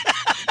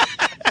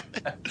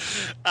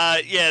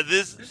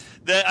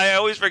 I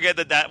always forget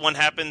that one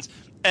happens,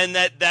 and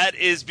that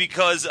is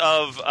because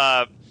of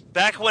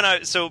back when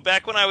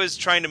I was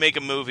trying to make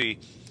a movie.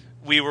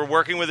 We were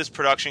working with this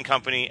production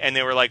company, and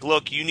they were like,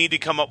 look, you need to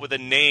come up with a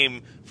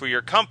name for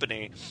your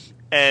company.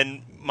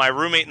 And my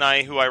roommate and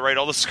I, who I write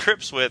all the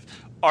scripts with,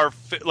 our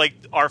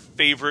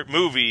favorite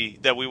movie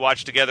that we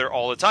watch together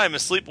all the time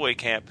is Sleepaway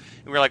Camp.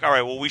 And we were like, all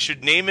right, well, we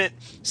should name it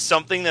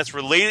something that's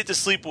related to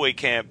Sleepaway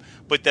Camp,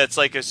 but that's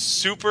like a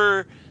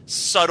super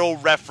subtle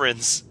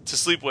reference to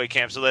Sleepaway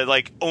Camp, so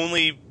that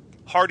only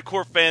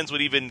hardcore fans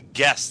would even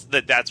guess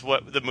that that's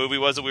what the movie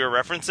was that we were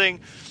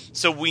referencing.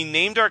 So we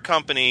named our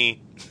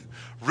company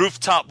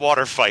Rooftop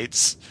Water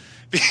Fights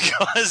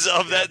because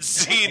of that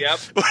scene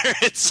where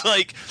it's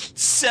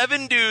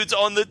 7 dudes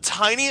on the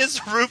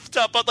tiniest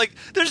rooftop. But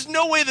there's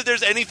no way that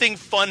there's anything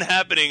fun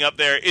happening up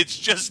there. It's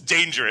just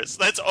dangerous.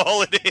 That's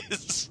all it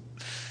is.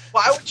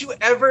 Why would you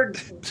ever...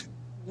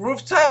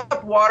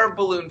 Rooftop water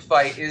balloon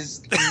fight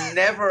is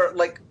never...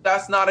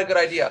 that's not a good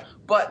idea.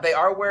 But they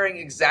are wearing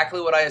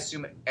exactly what I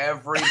assume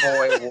every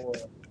boy wore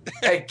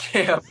at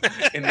camp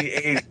in the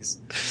 80s.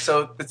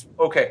 So it's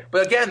okay.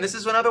 But again, this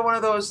is another one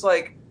of those,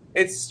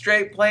 it's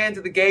straight playing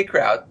to the gay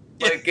crowd.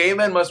 Gay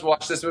men must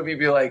watch this movie and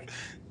be like,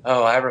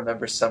 oh, I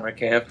remember summer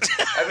camp.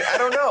 I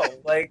don't know.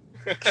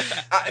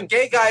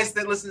 Gay guys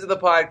that listen to the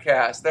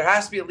podcast, there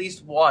has to be at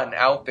least one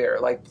out there.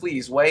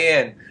 Please,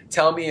 weigh in.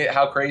 Tell me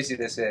how crazy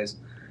this is.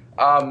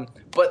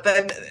 But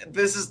then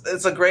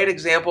it's a great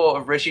example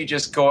of Richie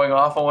just going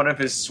off on one of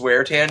his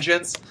swear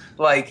tangents.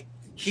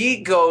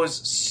 He goes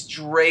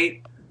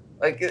straight...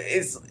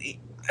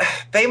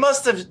 they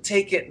must have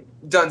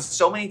done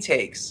so many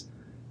takes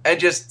and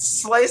just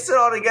sliced it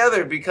all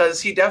together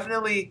because he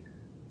definitely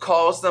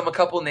calls them a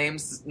couple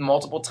names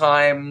multiple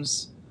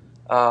times.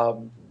 But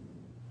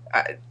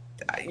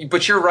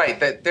you're right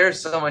that there's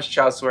so much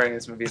child swearing in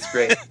this movie. It's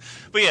great.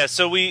 But yeah,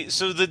 so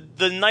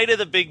the night of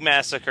the big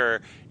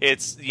massacre,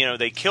 it's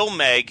they kill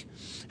Meg,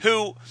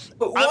 who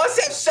wants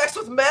to have sex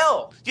with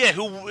Mel. Yeah,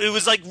 who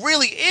was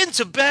really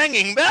into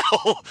banging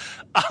Mel,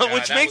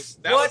 which makes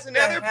that was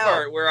another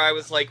part where I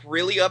was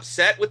really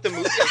upset with the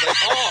movie.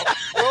 I was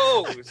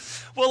oh,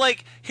 gross. Well,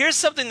 here's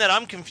something that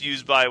I'm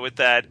confused by with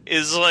that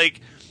is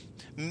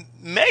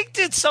Meg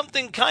did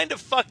something kind of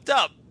fucked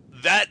up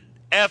that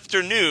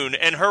afternoon,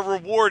 and her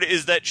reward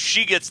is that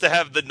she gets to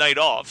have the night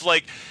off.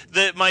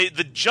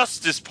 The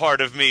justice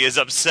part of me is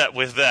upset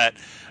with that.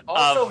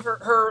 Also,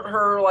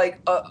 her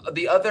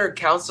the other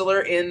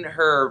counselor in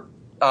her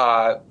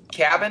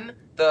cabin,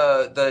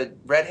 the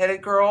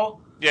redheaded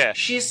girl. Yeah,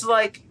 she's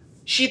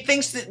she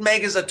thinks that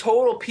Meg is a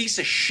total piece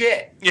of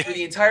shit for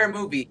the entire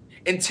movie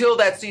until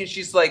that scene.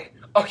 She's like,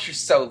 "Oh, you're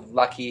so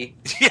lucky."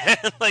 Yeah,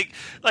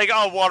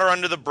 oh, water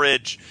under the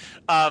bridge.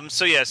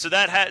 So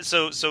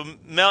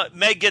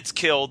Meg gets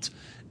killed,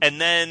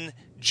 and then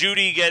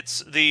Judy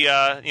gets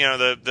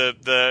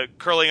the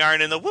curling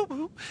iron and the woo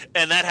woo,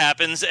 and that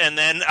happens, and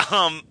then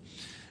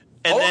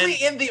And Only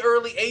then, in the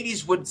early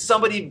 80s would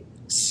somebody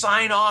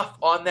sign off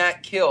on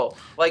that kill.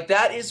 Like,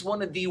 that is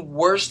one of the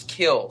worst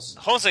kills.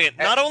 hold on a second.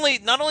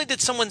 Not only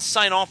did someone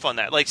sign off on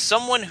that, like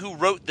someone who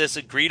wrote this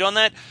agreed on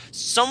that.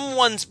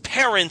 Someone's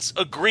parents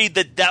agreed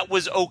that that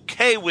was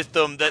okay with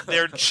them, that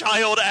their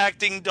child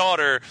acting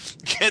daughter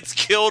gets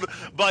killed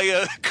by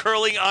a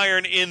curling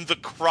iron in the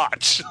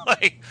crotch.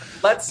 Like,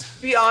 Let's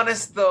be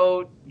honest,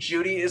 though.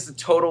 Judy is a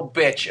total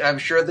bitch, and I'm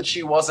sure that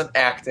she wasn't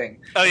acting.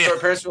 Oh, yeah. So her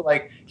parents were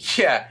like,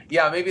 yeah,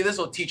 maybe this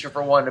will teach her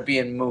for one to be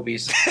in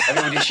movies.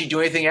 I mean, did she do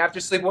anything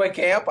after Sleepaway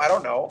Camp? I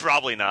don't know.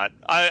 probably not.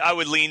 I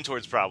would lean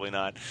towards probably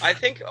not. I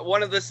think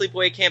one of the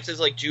Sleepaway Camps is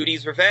like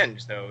Judy's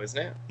revenge, though, isn't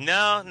it?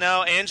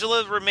 No,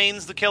 Angela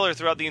remains the killer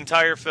throughout the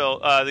entire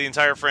the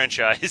entire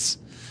franchise.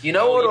 You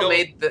know what would have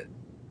made the...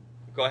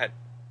 Go ahead.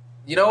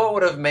 You know what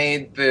would have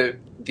made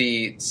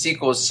the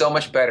sequels so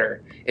much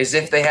better is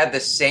if they had the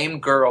same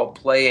girl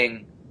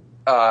playing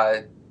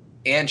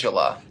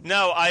Angela.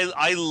 No,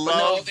 I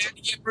love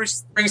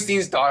Bruce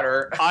Springsteen's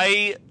daughter.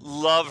 I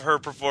love her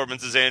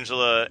performance as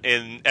Angela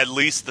in at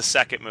least the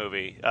second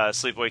movie,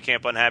 Sleepaway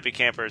Camp Unhappy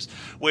Campers,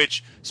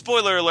 which,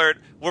 spoiler alert,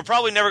 we're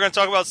probably never going to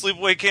talk about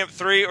Sleepaway Camp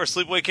 3 or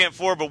Sleepaway Camp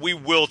 4, but we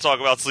will talk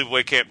about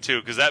Sleepaway Camp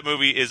 2, because that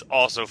movie is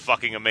also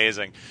fucking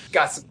amazing.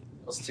 Got some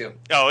girls, too.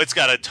 Oh, it's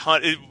got a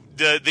ton...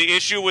 The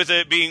issue with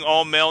it being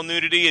all male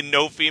nudity and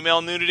no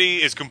female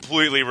nudity is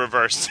completely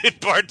reversed in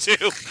part 2.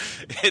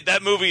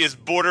 That movie is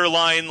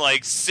borderline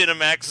like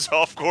Cinemax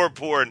softcore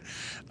porn.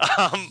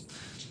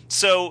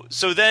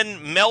 So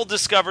then Mel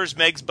discovers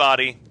Meg's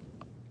body,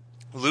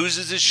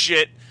 loses his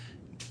shit,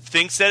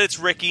 thinks that it's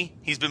Ricky.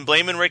 He's been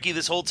blaming Ricky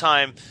this whole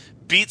time.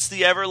 Beats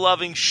the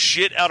ever-loving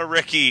shit out of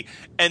Ricky,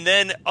 and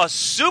then a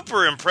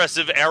super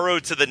impressive arrow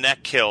to the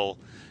neck kill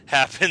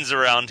happens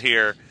around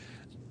here.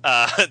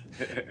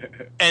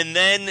 And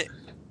then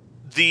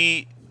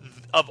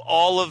of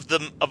all of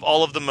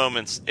the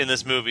moments in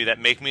this movie that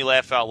make me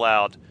laugh out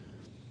loud,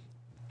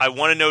 I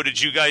want to know,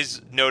 did you guys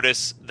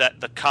notice that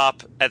the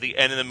cop at the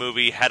end of the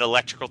movie had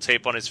electrical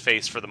tape on his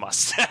face for the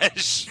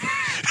mustache?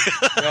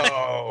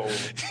 No.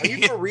 Are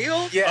you for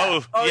real?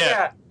 Yeah. Oh,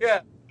 yeah. Yeah.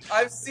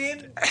 I've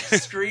seen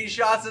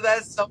screenshots of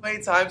that so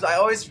many times. I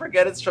always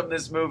forget it's from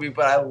this movie,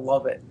 but I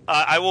love it.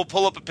 I will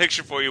pull up a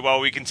picture for you while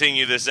we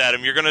continue this,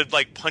 Adam. You're going to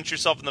like punch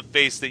yourself in the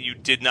face that you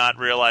did not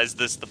realize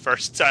this the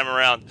first time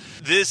around.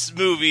 This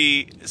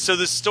movie, so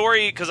the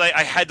story, because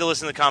I had to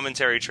listen to the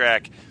commentary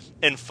track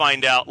and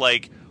find out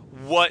like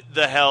what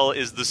the hell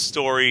is the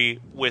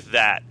story with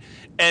that.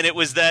 And it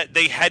was that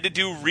they had to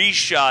do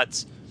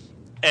reshots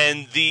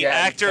and the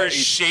actor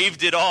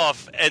shaved it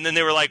off, and then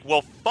they were like,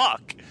 well,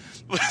 fuck.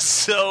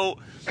 So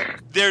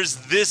there's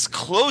this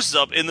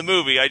close-up in the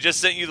movie. I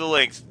just sent you the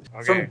link.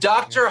 Okay. From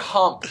Dr.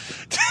 Hump.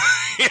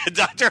 Yeah,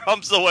 Dr.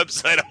 Hump's the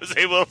website I was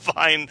able to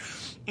find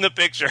the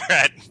picture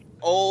at.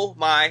 Oh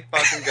my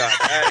fucking god,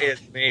 that is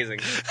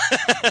amazing.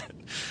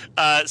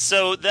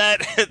 So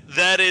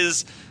that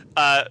is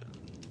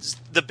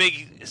the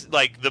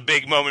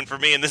big moment for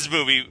me in this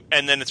movie,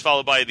 and then it's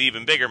followed by the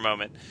even bigger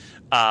moment.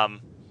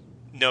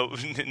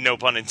 No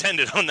pun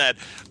intended on that.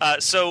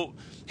 So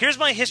here's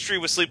my history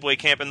with Sleepaway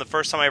Camp, and the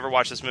first time I ever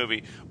watched this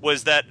movie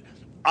was that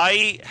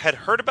I had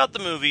heard about the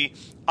movie.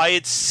 I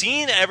had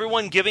seen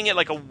everyone giving it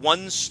like a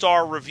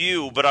 1-star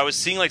review, but I was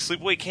seeing like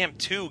Sleepaway Camp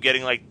 2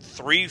 getting like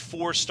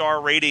 3-4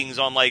 star ratings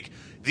on like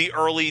the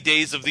early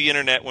days of the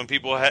internet when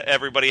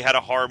everybody had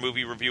a horror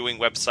movie reviewing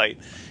website.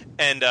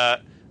 And I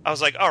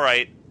was like, all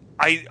right,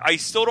 I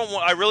still don't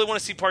want, I really want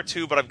to see part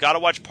 2, but I've got to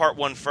watch part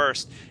 1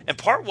 first. And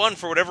part 1,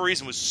 for whatever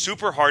reason, was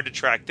super hard to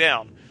track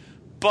down.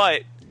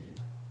 But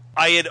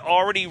I had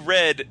already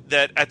read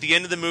that at the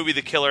end of the movie,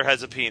 the killer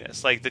has a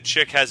penis. Like, the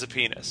chick has a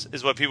penis,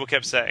 is what people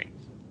kept saying.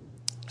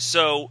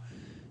 So,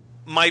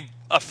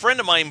 a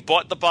friend of mine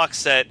bought the box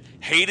set,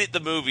 hated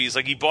the movies.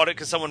 Like, he bought it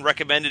because someone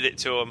recommended it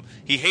to him.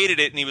 He hated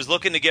it, and he was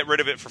looking to get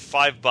rid of it for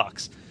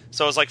 $5.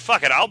 So I was like,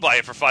 fuck it, I'll buy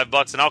it for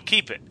 $5, and I'll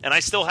keep it. And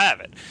I still have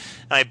it.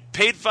 And I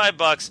paid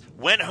 $5,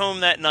 went home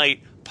that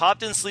night,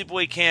 popped in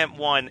Sleepaway Camp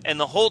 1, and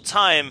the whole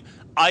time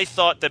I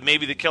thought that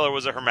maybe the killer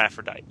was a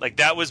hermaphrodite. Like,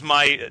 that was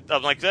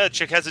I'm like, the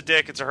chick has a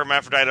dick, it's a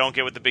hermaphrodite, I don't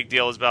get what the big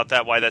deal is about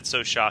that, why that's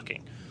so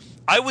shocking.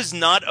 I was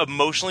not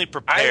emotionally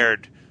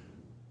prepared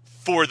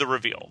for the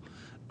reveal.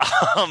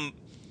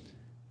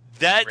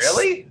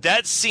 Really?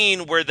 That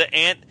scene where the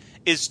aunt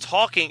is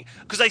talking,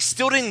 because I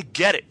still didn't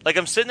get it. Like,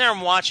 I'm sitting there,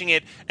 I'm watching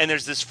it, and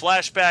there's this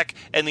flashback,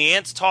 and the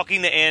aunt's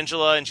talking to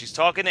Angela, and she's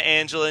talking to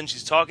Angela, and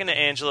she's talking to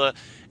Angela,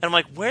 and I'm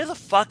like, where the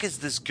fuck is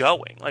this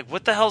going? Like,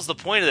 what the hell's the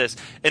point of this?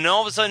 And then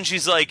all of a sudden,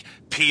 she's like,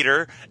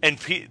 Peter, and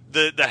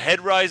the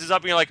head rises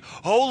up, and you're like,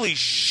 holy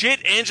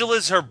shit,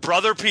 Angela's her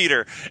brother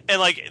Peter.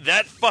 And, like,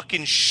 that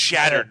fucking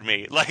shattered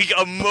me. Like,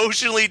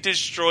 emotionally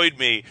destroyed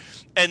me.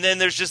 And then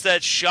there's just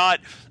that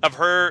shot of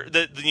her,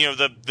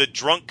 the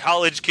drunk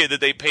college kid that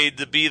they paid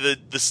to be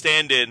the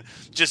stand-in,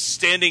 just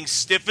standing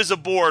stiff as a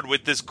board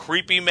with this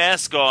creepy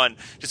mask on,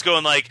 just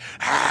going like,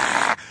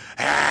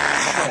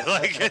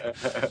 like.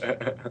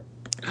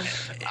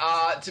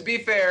 To be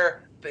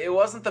fair, it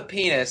wasn't the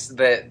penis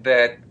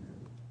that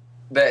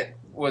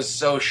was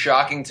so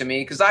shocking to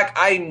me, because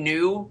I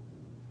knew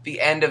the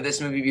end of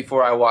this movie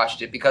before I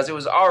watched it, because it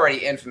was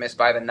already infamous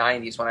by the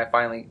 90s when I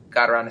finally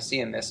got around to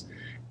seeing this.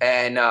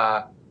 And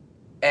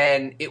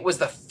it was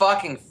the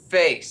fucking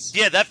face.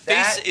 Yeah, that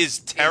face is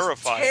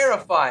terrifying.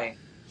 Terrifying.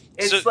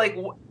 It's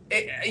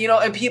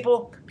and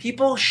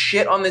people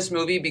shit on this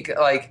movie because,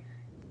 like,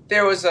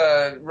 there was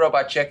a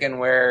Robot Chicken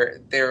where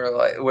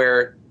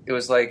it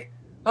was like,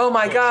 oh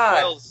my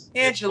god,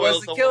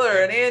 Angela's the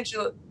killer, and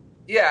Angela,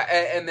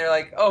 and they're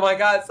like, oh my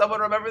god, someone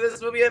remember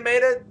this movie and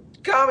made a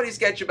comedy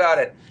sketch about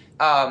it.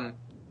 And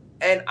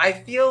I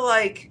feel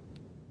like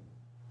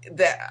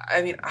that.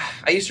 I mean,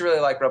 I used to really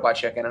like Robot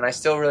Chicken, and I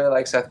still really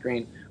like Seth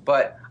Green,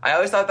 but I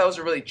always thought that was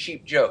a really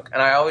cheap joke,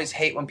 and I always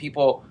hate when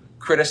people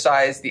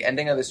criticize the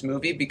ending of this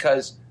movie,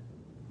 because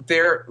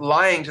they're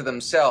lying to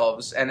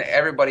themselves and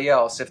everybody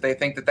else if they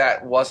think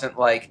that wasn't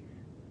like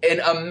an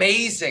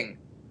amazing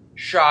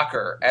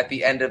shocker at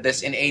the end of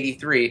this in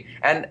 83.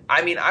 And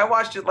I mean, I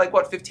watched it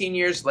 15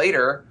 years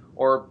later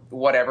or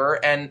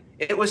whatever, and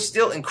it was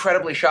still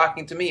incredibly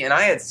shocking to me, and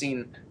I had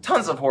seen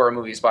tons of horror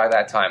movies by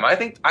that time. I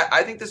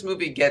think this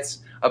movie gets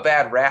a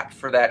bad rap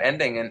for that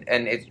ending,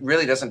 and it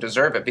really doesn't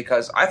deserve it,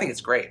 because I think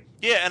it's great.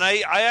 Yeah, and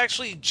I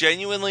actually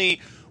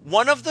genuinely,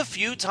 one of the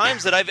few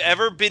times that I've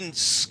ever been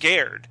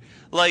scared.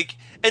 Like,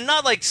 and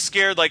not like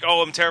scared, like,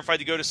 oh, I'm terrified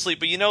to go to sleep.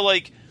 But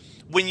like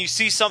when you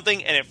see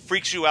something and it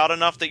freaks you out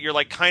enough that you're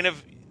like kind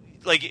of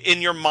like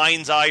in your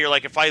mind's eye, you're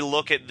like, if I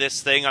look at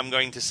this thing, I'm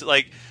going to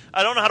like,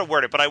 I don't know how to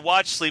word it, but I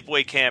watched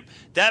Sleepaway Camp.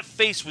 That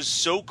face was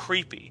so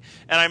creepy.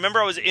 And I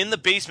remember I was in the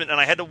basement and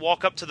I had to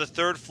walk up to the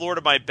 3rd floor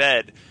to my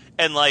bed.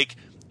 And like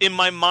in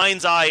my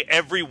mind's eye,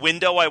 every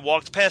window I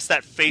walked past,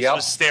 that face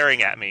was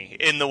staring at me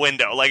in the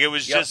window. Like it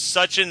was just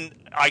such an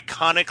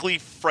iconically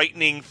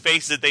frightening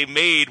face that they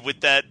made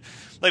with that.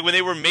 Like when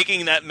they were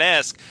making that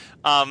mask,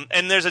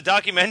 and there's a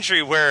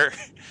documentary where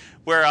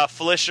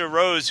Felicia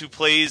Rose, who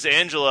plays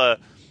Angela,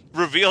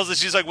 reveals that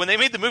she's like, when they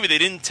made the movie, they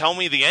didn't tell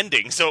me the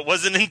ending, so it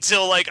wasn't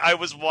until like I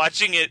was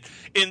watching it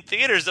in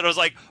theaters that I was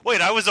like, wait,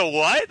 I was a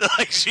what?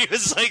 Like she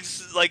was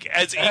like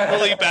as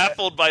equally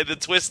baffled by the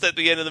twist at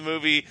the end of the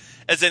movie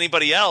as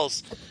anybody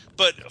else.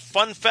 But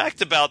fun fact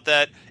about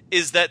that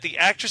is that the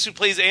actress who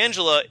plays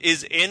Angela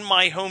is in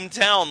my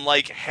hometown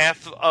like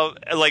half of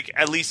like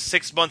at least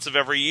 6 months of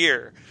every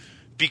year.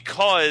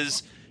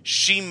 Because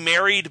she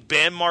married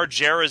Bam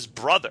Margera's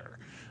brother,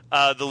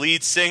 the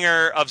lead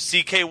singer of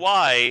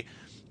CKY,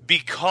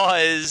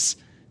 because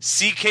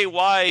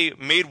CKY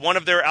made one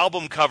of their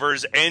album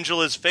covers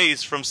Angela's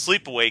face from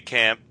Sleepaway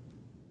Camp,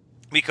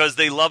 because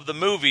they loved the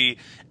movie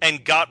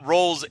and got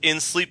roles in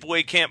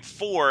Sleepaway Camp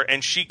 4,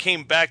 and she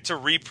came back to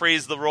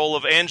reprise the role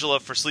of Angela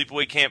for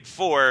Sleepaway Camp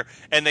 4,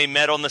 and they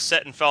met on the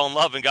set and fell in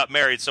love and got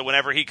married. So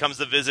whenever he comes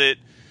to visit,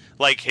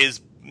 like his,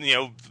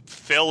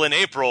 Phil in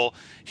April,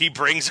 he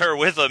brings her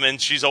with him,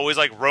 and she's always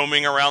like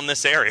roaming around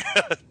this area.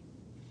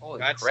 Holy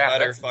that's crap,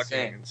 utter that's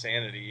fucking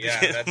insane. Insanity.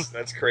 Yeah,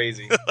 that's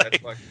crazy. That's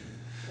fucking...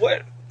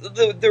 What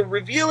the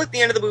reveal at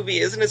the end of the movie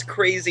isn't as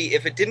crazy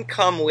if it didn't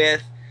come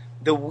with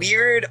the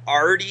weird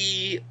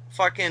arty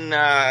fucking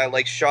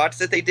like shots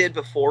that they did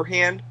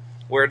beforehand,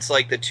 where it's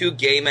like the two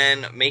gay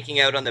men making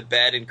out on the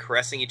bed and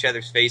caressing each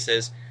other's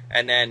faces,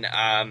 and then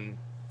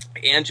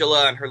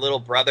Angela and her little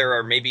brother,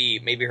 or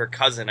maybe her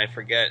cousin, I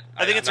forget.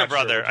 I think it's her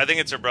brother. Sure. I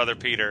think it's her brother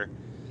Peter.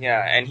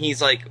 Yeah, and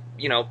he's like,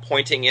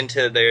 pointing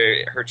into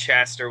her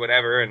chest or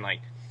whatever, and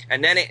like,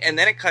 and then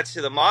it cuts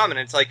to the mom, and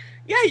it's like,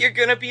 yeah, you're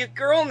gonna be a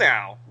girl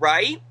now,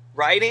 right?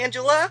 Right,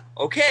 Angela?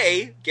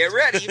 Okay, get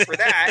ready for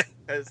that.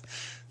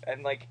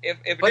 And like, if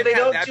but they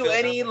don't do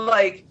any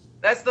like.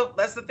 That's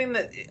the thing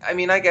that, I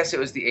mean, I guess it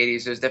was the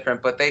 80s, it was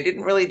different, but they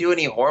didn't really do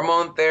any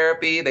hormone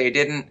therapy. They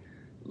didn't,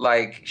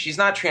 like, she's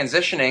not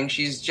transitioning.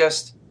 She's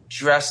just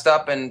dressed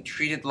up and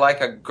treated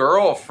like a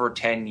girl for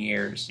 10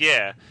 years.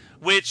 Yeah.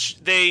 Which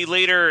they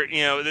later,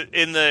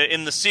 in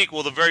the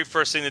sequel, the very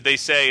first thing that they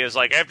say is,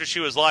 like, after she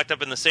was locked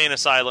up in the sane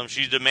asylum,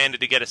 she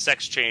demanded to get a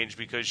sex change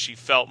because she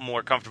felt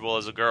more comfortable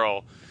as a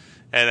girl.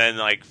 And then,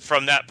 like,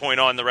 from that point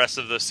on, the rest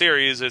of the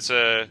series, it's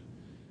a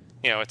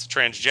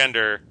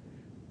transgender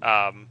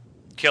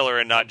killer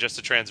and not just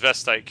a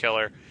transvestite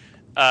killer.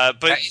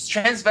 But is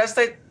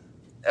transvestite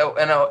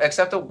an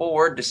acceptable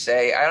word to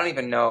say? I don't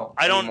even know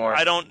anymore.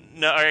 I don't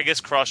know. I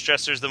guess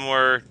cross-dresser's the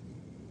more...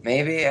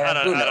 Maybe.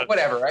 Who knows?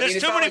 Whatever.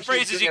 There's too many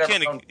phrases you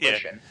can't...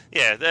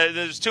 Yeah,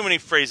 there's too many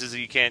phrases that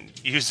you can't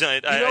use. I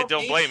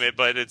don't blame it,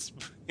 but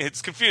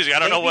it's confusing. I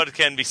don't know what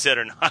can be said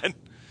or not.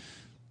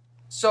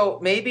 So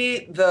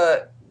maybe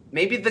the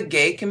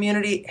gay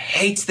community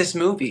hates this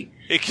movie.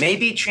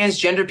 Maybe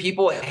transgender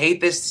people hate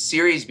this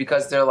series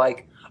because they're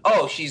like,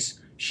 oh,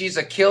 she's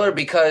a killer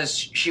because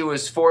she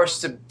was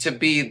forced to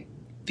be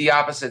the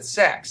opposite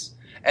sex.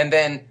 And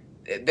then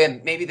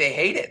maybe they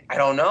hate it. I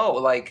don't know.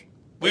 Like,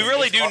 we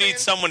really do need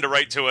someone to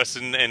write to us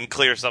and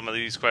clear some of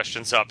these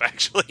questions up,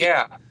 actually.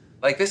 Yeah.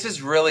 Like, this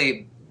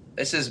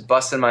is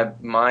busting my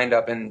mind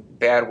up in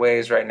bad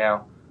ways right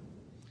now.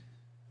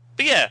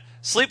 But yeah,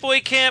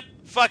 Sleepaway Camp,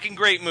 fucking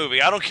great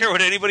movie. I don't care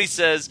what anybody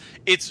says.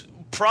 It's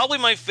probably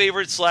my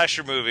favorite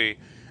slasher movie.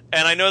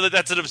 And I know that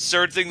that's an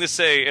absurd thing to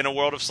say in a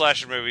world of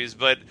slasher movies,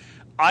 but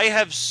I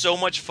have so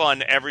much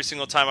fun every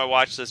single time I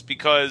watch this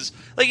because,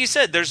 like you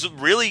said, there's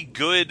really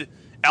good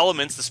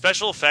elements. The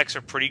special effects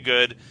are pretty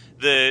good.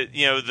 The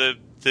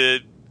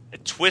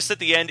twist at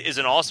the end is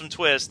an awesome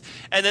twist.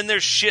 And then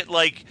there's shit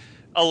like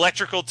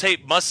electrical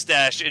tape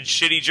mustache and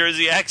shitty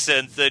Jersey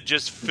accents that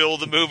just fill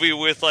the movie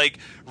with like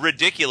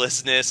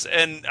ridiculousness.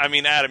 And I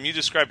mean, Adam, you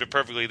described it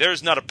perfectly.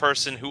 There's not a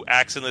person who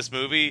acts in this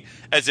movie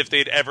as if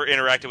they'd ever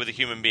interacted with a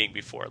human being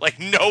before. Like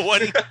no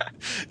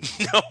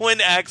one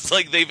acts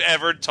like they've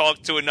ever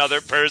talked to another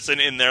person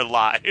in their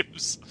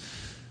lives.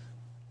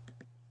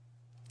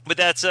 But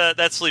that's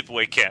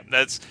Sleepaway Camp.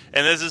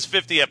 And this is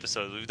 50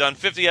 episodes. We've done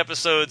 50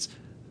 episodes.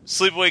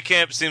 Sleepaway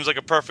Camp seems like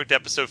a perfect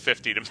episode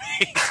 50 to me.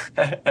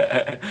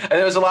 And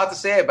there was a lot to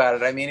say about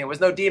it. I mean, it was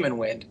no Demon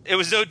Wind. It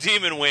was no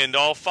Demon Wind.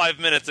 All 5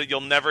 minutes that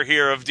you'll never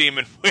hear of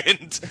Demon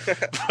Wind.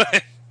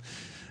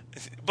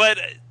 but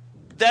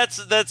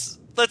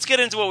let's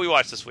get into what we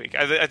watched this week.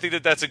 I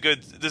think this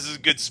is a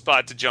good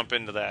spot to jump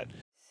into that.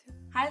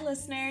 Hi,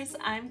 listeners.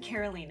 I'm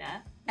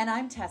Carolina. And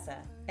I'm Tessa.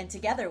 And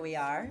together we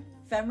are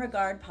Femme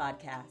Regard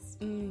Podcast.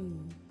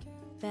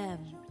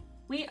 Femme.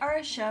 We are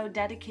a show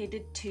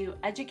dedicated to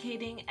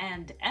educating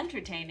and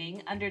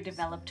entertaining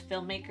underdeveloped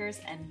filmmakers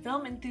and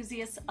film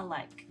enthusiasts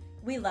alike.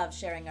 We love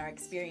sharing our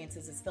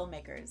experiences as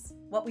filmmakers,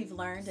 what we've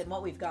learned and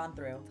what we've gone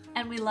through.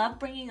 And we love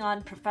bringing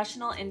on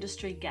professional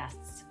industry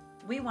guests.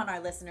 We want our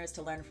listeners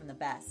to learn from the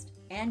best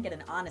and get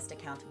an honest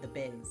account of the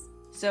biz.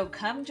 So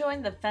come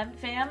join the Femme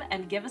Fam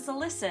and give us a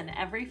listen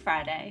every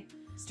Friday.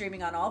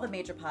 Streaming on all the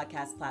major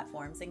podcast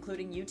platforms,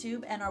 including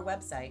YouTube and our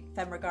website,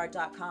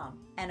 femregard.com,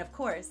 and of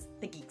course,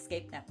 the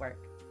Geekscape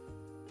Network.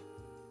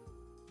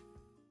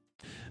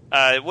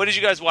 What did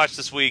you guys watch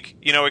this week?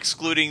 You know,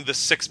 excluding the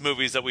 6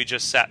 movies that we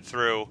just sat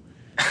through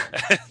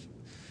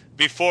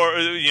before,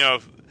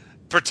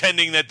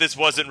 pretending that this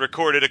wasn't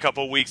recorded a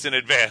couple weeks in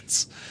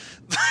advance.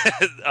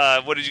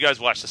 What did you guys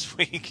watch this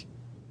week?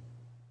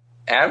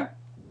 Adam?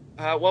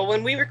 Well,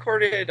 when we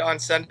recorded on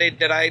Sunday,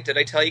 did I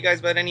tell you guys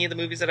about any of the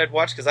movies that I'd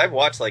watched? Because I've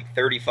watched like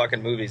 30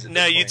 fucking movies at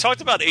this point. You talked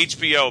about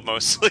HBO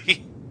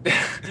mostly.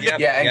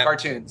 And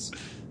cartoons.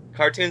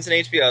 Cartoons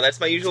and HBO.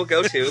 That's my usual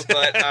go-to.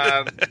 But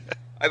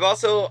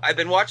I've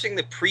been watching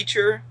the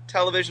Preacher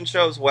television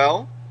show as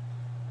well.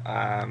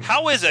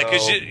 How is it?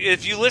 Because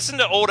if you listen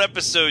to old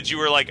episodes, you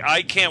were like,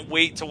 I can't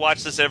wait to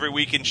watch this every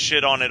week and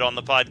shit on it on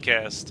the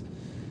podcast.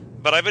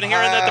 But I've been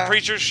hearing that the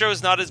Preacher show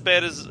is not as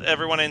bad as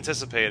everyone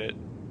anticipated.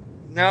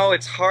 No,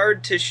 it's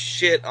hard to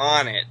shit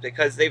on it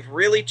because they've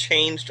really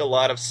changed a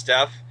lot of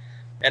stuff.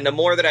 And the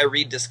more that I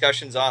read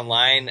discussions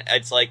online,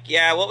 it's like,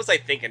 yeah, what was I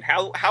thinking?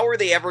 How are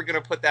they ever going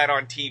to put that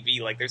on TV?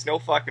 Like, there's no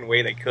fucking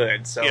way they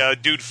could. So yeah, a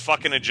dude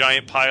fucking a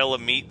giant pile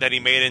of meat that he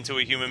made into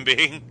a human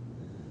being.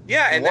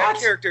 Yeah, and that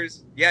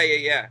character's...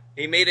 Yeah.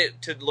 He made it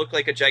to look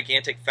like a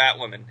gigantic fat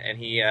woman, and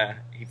he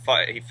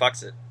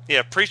fucks it.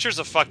 Yeah, Preacher's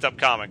a fucked up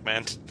comic,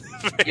 man.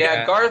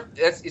 Yeah, Garth...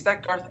 Is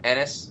that Garth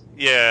Ennis?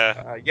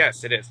 Yeah.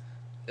 Yes, it is.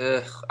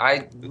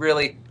 I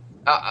really...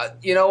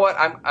 you know what?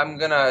 I'm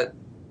gonna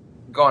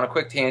go on a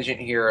quick tangent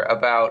here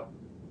about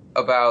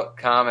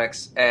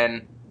comics,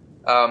 and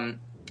I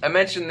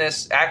mentioned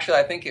this. Actually,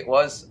 I think it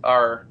was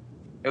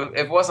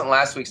it wasn't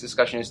last week's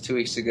discussion. It was 2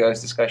 weeks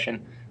ago's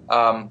discussion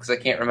because I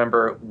can't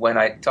remember when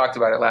I talked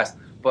about it last.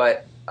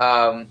 But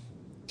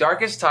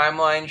Darkest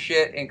Timeline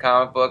shit in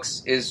comic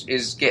books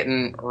is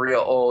getting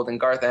real old, and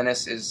Garth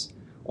Ennis is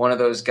one of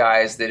those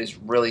guys that is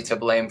really to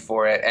blame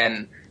for it.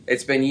 And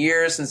it's been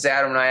years since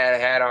Adam and I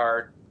had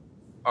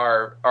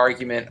our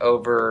argument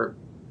over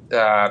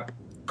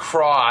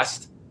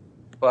Crossed,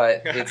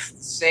 but it's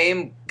the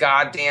same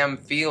goddamn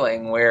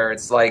feeling where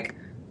it's like,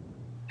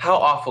 how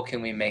awful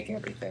can we make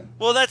everything?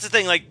 Well, that's the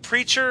thing. Like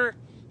Preacher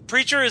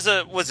was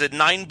a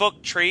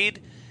 9-book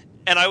trade,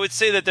 and I would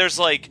say that there's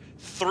like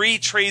 3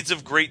 trades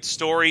of great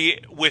story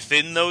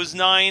within those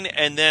 9,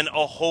 and then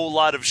a whole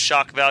lot of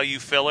shock value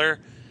filler,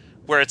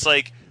 where it's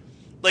like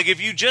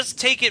if you just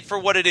take it for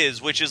what it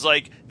is, which is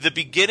like the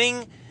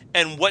beginning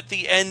and what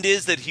the end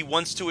is that he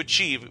wants to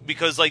achieve,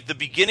 because like the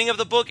beginning of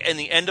the book and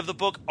the end of the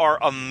book are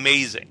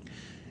amazing.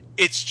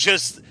 It's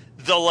just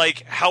the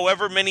like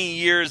however many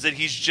years that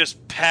he's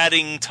just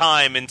padding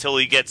time until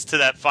he gets to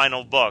that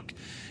final book,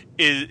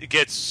 it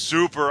gets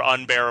super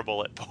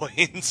unbearable at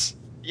points.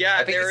 Yeah,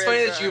 I think it's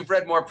funny that you've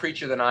read more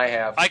Preacher than I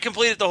have. I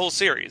completed the whole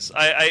series.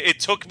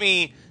 It took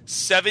me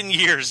 7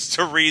 years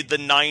to read the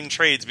 9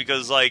 trades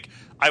because like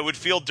I would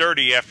feel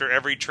dirty after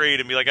every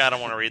trade and be like, I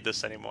don't want to read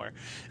this anymore.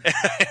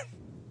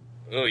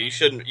 Oh, you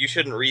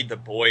shouldn't read The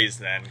Boys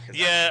then.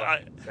 Yeah,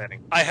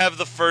 I have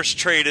the first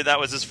trade, and that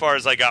was as far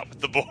as I got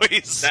with The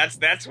Boys.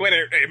 That's when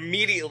it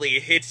immediately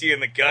hits you in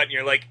the gut, and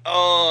you're like,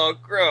 oh,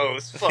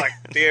 gross, fuck,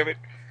 damn it.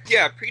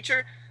 Yeah,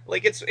 Preacher,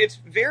 like it's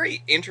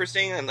very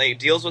interesting, and it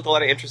deals with a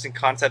lot of interesting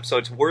concepts, so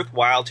it's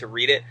worthwhile to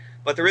read it.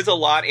 But there is a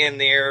lot in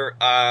there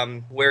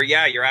where,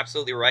 yeah, you're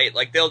absolutely right.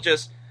 Like they'll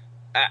just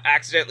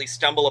accidentally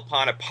stumble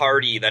upon a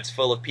party that's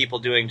full of people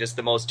doing just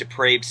the most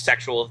depraved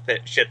sexual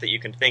shit that you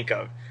can think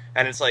of.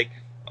 And it's like,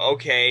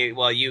 okay,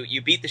 well,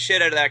 you beat the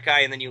shit out of that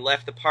guy and then you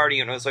left the party,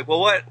 and I was like, well,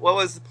 what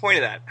was the point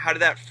of that? How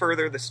did that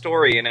further the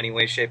story in any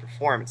way, shape, or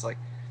form? It's like,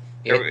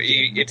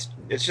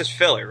 it's just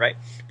filler, right?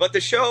 But the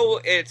show,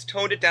 it's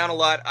toned it down a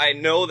lot. I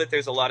know that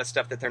there's a lot of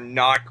stuff that they're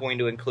not going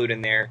to include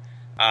in there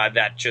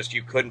that just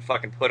you couldn't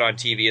fucking put on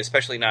TV,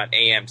 especially not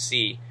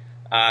AMC.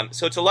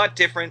 So it's a lot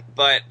different,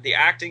 but the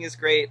acting is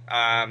great.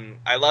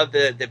 I love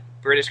the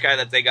British guy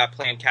that they got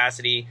playing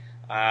Cassidy.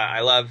 I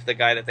love the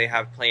guy that they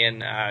have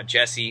playing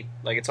Jesse.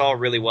 Like, it's all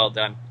really well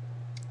done.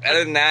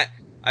 Other than that,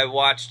 I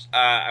watched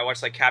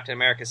like Captain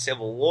America: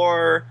 Civil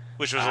War,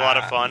 which was a lot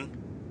of fun.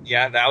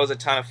 Yeah, that was a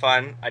ton of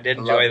fun. I did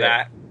enjoy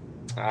that.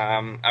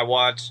 I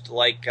watched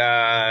like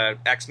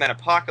X-Men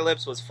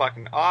Apocalypse was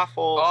fucking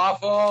awful.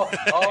 Awful!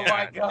 Oh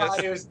my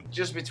god! It was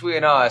just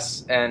between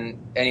us and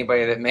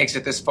anybody that makes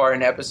it this far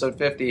in episode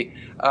 50.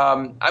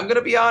 I'm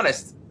gonna be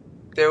honest.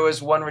 There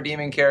was one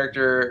redeeming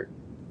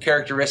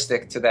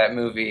characteristic to that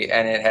movie,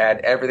 and it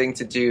had everything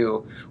to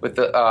do with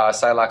the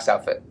Psylocke's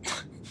outfit.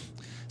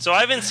 So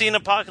I haven't seen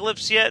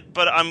Apocalypse yet,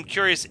 but I'm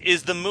curious: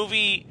 is the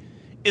movie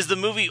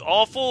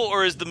awful,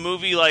 or is the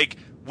movie like,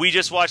 we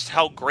just watched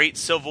how great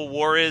Civil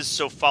War is,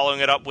 so following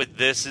it up with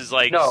this is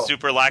like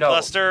super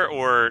lackluster? No.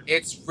 Or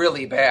it's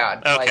really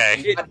bad.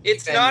 Okay,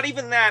 it's not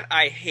even that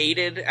I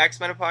hated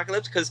X-Men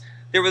Apocalypse, because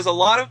there was a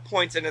lot of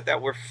points in it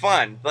that were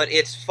fun, but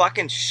it's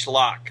fucking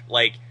schlock.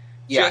 Like,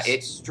 just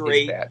it's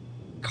straight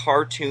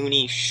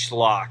cartoony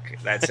schlock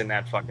that's in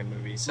that fucking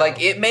movie. So.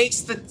 Like, it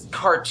makes the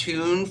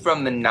cartoon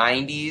from the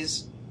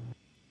 90s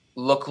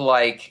look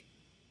like,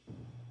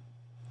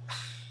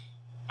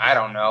 I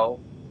don't know,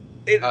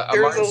 a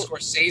Martin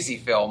Scorsese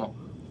film.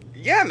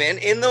 Yeah, man.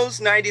 In those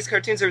 90s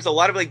cartoons, there was a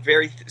lot of like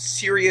very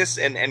serious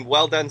and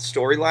well-done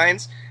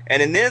storylines.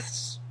 And in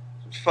this,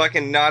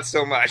 fucking not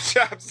so much.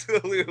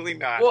 Absolutely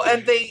not. Well,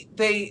 and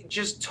they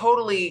just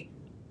totally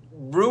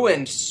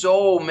ruined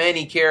so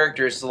many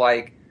characters.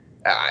 Like,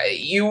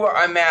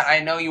 Matt,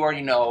 I know you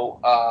already know,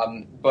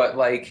 but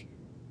like,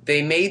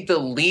 they made the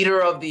leader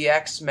of the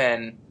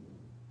X-Men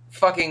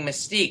fucking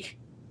Mystique.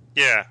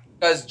 Yeah.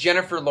 Because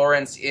Jennifer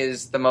Lawrence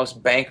is the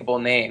most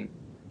bankable name.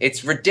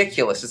 It's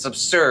ridiculous. It's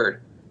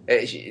absurd.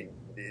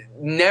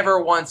 Never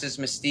once is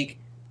Mystique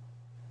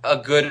a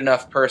good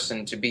enough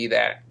person to be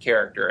that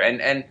character.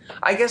 And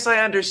I guess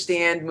I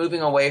understand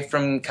moving away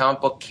from comic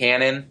book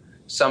canon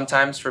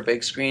sometimes for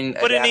big screen.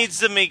 But it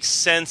needs to make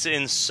sense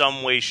in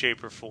some way,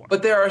 shape, or form.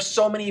 But there are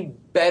so many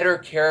better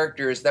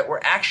characters that were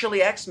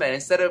actually X-Men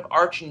instead of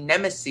arch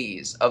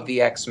nemeses of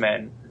the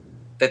X-Men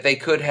that they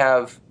could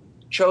have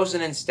chosen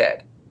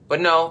instead.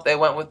 But no, they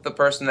went with the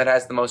person that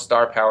has the most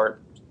star power,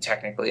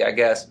 technically, I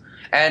guess.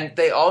 And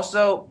they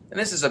also, and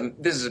this is a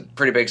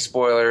pretty big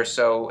spoiler,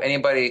 so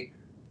anybody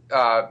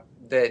that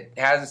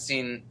hasn't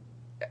seen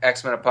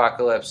X-Men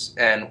Apocalypse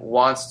and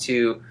wants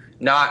to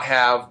not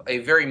have a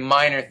very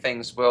minor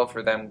thing spoil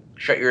for them,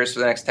 shut your ears for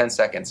the next 10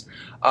 seconds.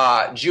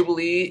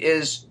 Jubilee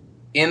is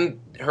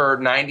in her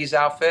 90s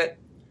outfit,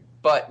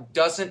 but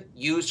doesn't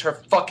use her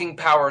fucking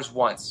powers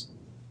once.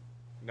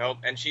 Nope,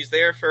 and she's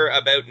there for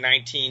about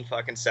 19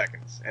 fucking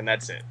seconds, and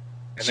that's it.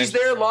 And she's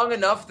there long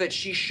enough that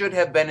she should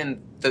have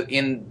been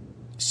in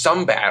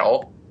some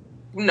battle.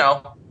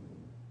 No.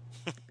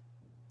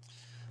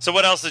 So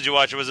what else did you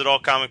watch, or was it all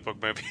comic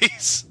book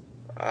movies?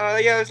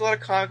 Yeah, there's a lot of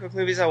comic book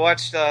movies. I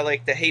watched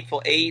like The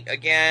Hateful Eight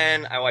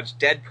again. I watched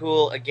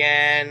Deadpool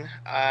again.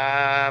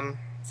 Yeah,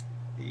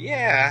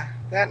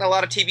 that and a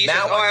lot of TV shows.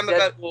 Oh, I'm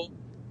about.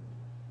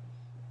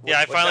 Yeah,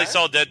 I finally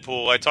saw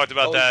Deadpool. I talked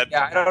about that.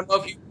 Yeah, I don't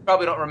know if you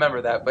probably don't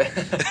remember that, but...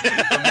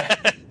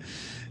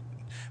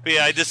 But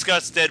yeah, I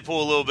discussed Deadpool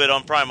a little bit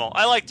on Primal.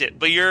 I liked it,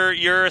 but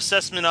your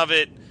assessment of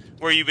it,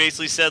 where you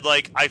basically said,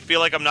 like, I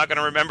feel like I'm not going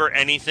to remember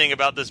anything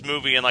about this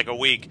movie in, like, a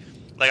week.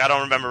 Like, I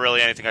don't remember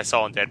really anything I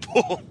saw in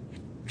Deadpool.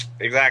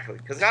 Exactly,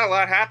 because not a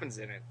lot happens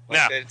in it.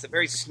 Like, yeah. It's a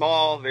very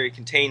small, very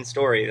contained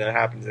story that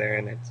happens there,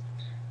 and it's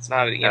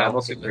not,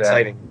 super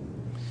exciting.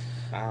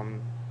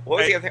 What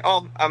was the other thing?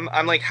 Oh,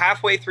 I'm like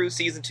halfway through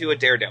season 2 of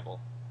Daredevil.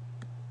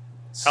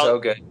 So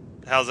good.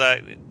 How's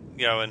that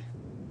going?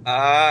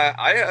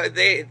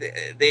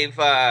 They've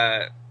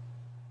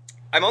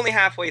I'm only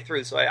halfway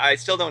through, so I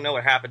still don't know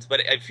what happens, but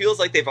it feels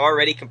like they've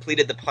already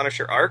completed the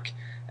Punisher arc,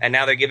 and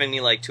now they're giving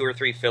me like 2 or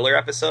 3 filler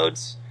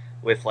episodes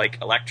with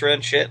like Elektra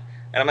and shit.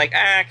 And I'm like,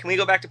 can we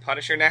go back to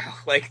Punisher now?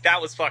 Like,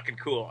 that was fucking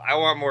cool. I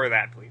want more of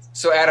that, please.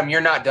 So, Adam,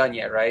 you're not done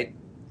yet, right?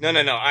 No.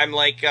 I'm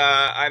like,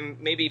 I'm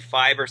maybe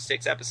 5 or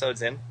 6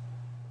 episodes in.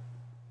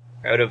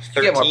 Out of 13,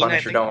 you get more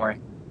Punisher, don't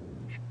worry.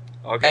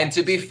 Okay. And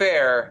to be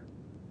fair,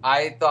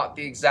 I thought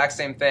the exact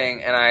same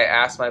thing, and I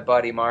asked my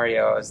buddy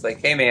Mario, I was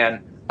like, hey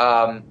man,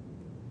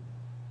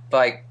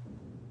 like,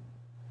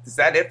 is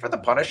that it for the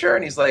Punisher?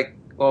 And he's like,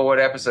 well, what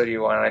episode do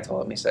you want? And I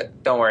told him, he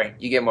said, don't worry,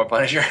 you get more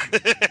Punisher.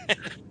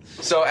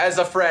 So as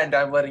a friend,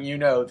 I'm letting you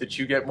know that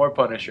you get more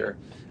Punisher.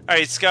 All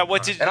right, Scott,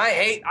 what did... And I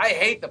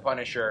hate the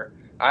Punisher.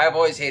 I have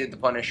always hated the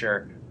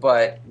Punisher,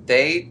 but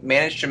they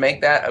managed to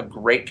make that a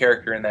great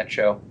character in that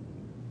show. All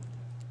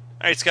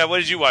right, Scott, what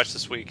did you watch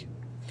this week?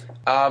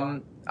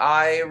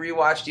 I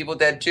rewatched Evil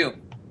Dead 2.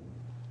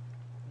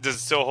 Does it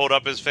still hold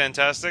up as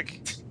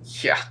fantastic?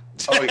 Yeah.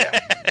 Oh,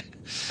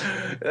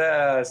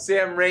 yeah.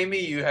 Sam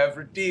Raimi, you have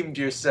redeemed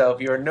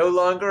yourself. You are no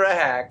longer a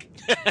hack.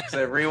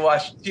 So I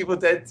rewatched Evil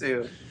Dead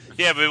 2.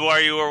 Yeah, but while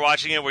you were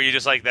watching it, were you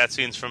just like, that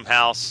scene's from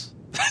House?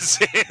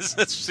 Yeah,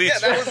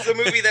 that was the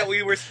movie that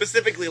we were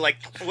specifically like,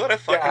 what a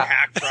fucking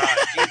hack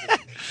fraud.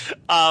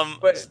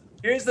 But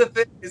here's the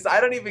thing, is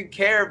I don't even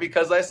care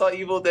because I saw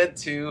Evil Dead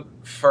 2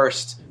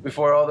 first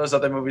before all those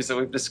other movies that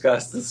we've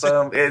discussed. And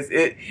so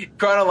it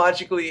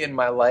chronologically in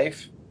my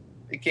life,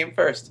 it came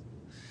first.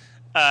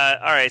 All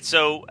right,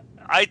 so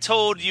I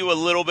told you a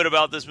little bit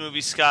about this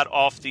movie, Scott,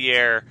 off the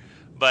air,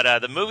 but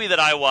the movie that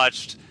I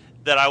watched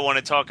that I want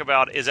to talk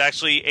about is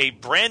actually a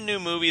brand new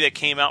movie that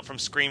came out from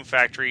Scream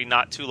Factory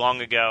not too long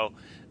ago.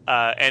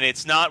 And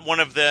it's not one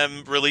of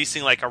them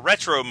releasing like a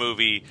retro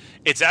movie.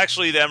 It's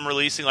actually them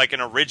releasing like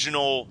an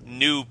original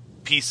new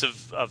piece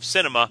of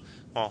cinema.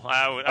 Well,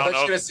 I don't know. I thought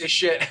you were going to say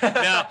shit.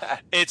 No,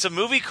 it's a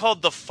movie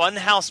called The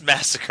Funhouse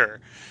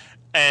Massacre.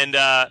 And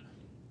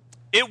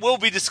it will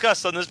be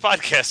discussed on this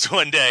podcast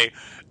one day.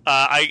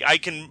 I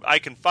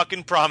can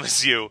fucking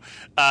promise you,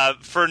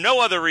 for no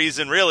other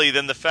reason really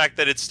than the fact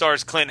that it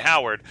stars Clint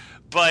Howard.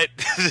 But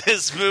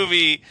this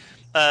movie,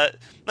 let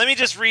me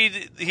just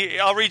read.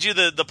 I'll read you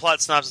the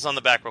plot synopsis on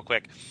the back real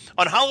quick.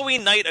 On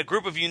Halloween night, a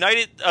group of the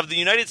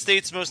United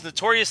States' most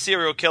notorious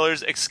serial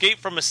killers escape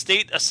from a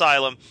state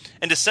asylum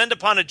and descend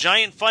upon a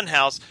giant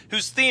funhouse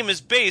whose theme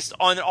is based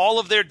on all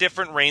of their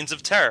different reigns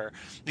of terror.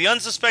 The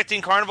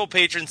unsuspecting carnival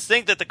patrons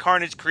think that the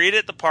carnage created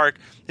at the park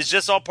is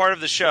just all part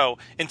of the show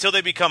until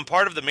they become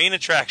part of the main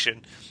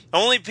attraction. The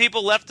only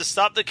people left to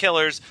stop the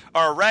killers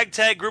are a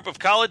ragtag group of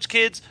college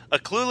kids, a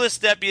clueless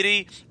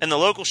deputy, and the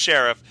local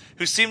sheriff,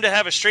 who seem to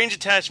have a strange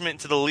attachment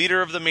to the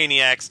leader of the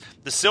maniacs,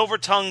 the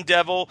silver-tongued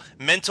devil,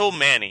 Mental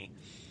Manny.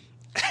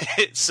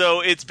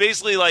 So it's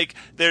basically like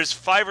there's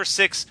 5 or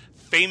 6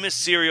 famous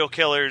serial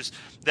killers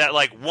that,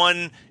 like,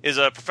 one is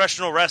a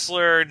professional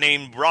wrestler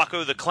named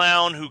Rocco the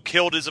Clown who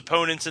killed his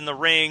opponents in the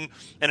ring,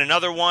 and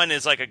another one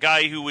is like a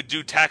guy who would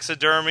do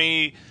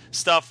taxidermy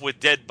stuff with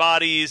dead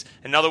bodies.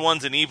 Another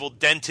one's an evil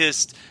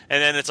dentist,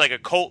 and then it's like a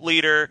cult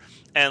leader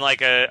and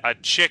like a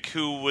chick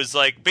who was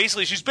like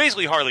she's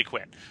basically Harley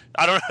Quinn.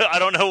 I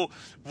don't know.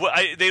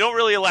 They don't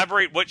really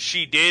elaborate what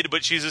she did,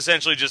 but she's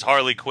essentially just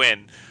Harley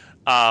Quinn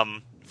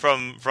from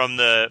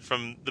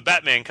the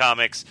Batman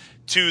comics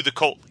to the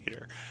cult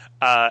leader.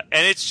 And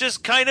it's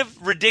just kind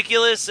of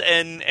ridiculous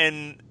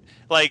and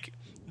like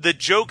the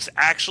jokes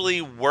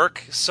actually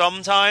work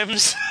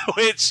sometimes,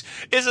 which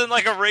isn't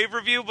like a rave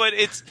review, but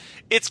it's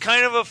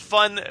kind of a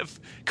fun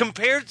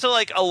compared to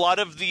like a lot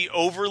of the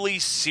overly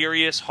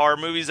serious horror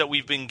movies that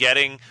we've been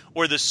getting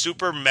or the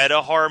super meta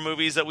horror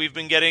movies that we've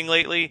been getting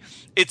lately.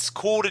 It's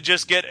cool to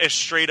just get a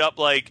straight up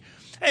like,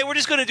 hey, we're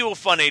just going to do a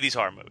fun 80s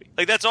horror movie.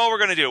 Like that's all we're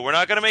going to do. We're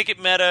not going to make it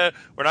meta.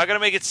 We're not going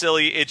to make it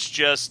silly. It's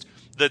just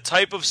the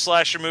type of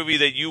slasher movie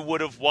that you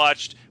would have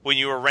watched when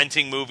you were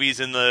renting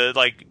movies in the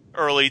like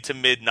early to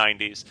mid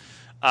 90s.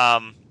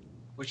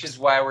 Which is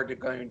why we're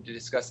going to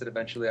discuss it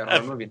eventually on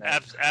our movie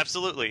night.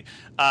 Absolutely.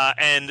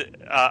 And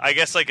I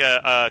guess like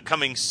a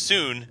coming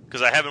soon,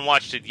 because I haven't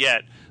watched it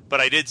yet,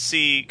 but I did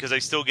see, because I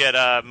still get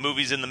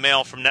movies in the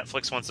mail from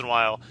Netflix once in a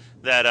while,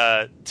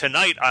 that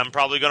tonight I'm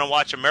probably going to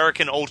watch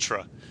American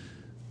Ultra,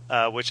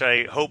 which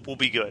I hope will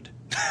be good.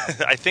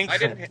 I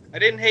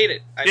didn't hate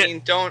it. I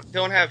mean,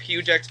 don't have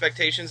huge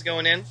expectations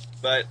going in,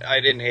 but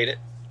I didn't hate it.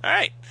 All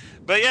right,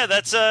 but yeah,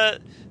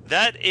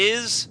 that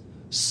is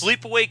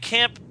Sleepaway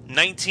Camp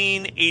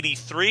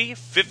 1983,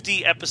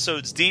 50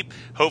 episodes deep.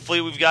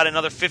 Hopefully, we've got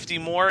another 50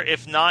 more,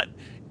 if not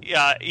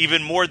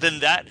even more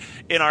than that,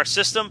 in our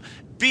system.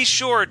 Be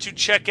sure to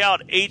check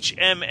out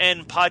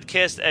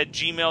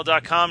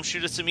hmnpodcast@gmail.com.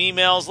 Shoot us some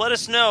emails. Let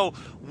us know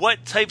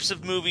what types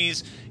of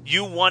movies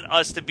you want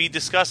us to be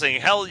discussing.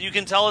 Hell, you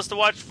can tell us to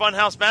watch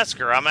Funhouse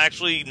Massacre. I'm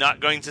actually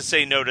not going to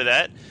say no to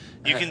that.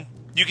 You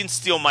can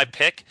steal my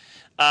pick.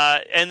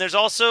 And there's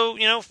also,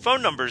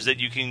 phone numbers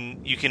that you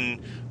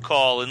can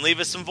call and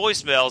leave us some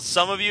voicemails.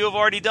 Some of you have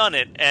already done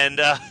it,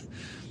 and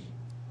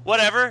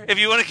whatever. If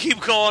you want to keep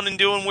calling and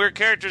doing weird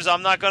characters,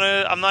 I'm not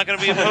gonna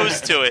be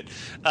opposed to it.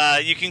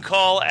 You can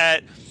call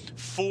at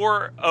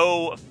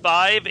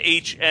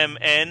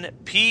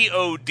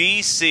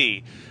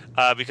 405-HMN-PODC.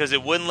 Because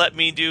it wouldn't let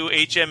me do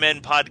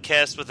HMN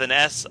podcast with an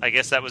S. I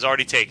guess that was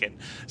already taken.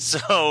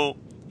 So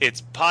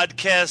it's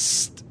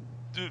podcast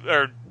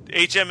or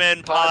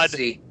HMN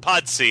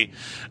Podc.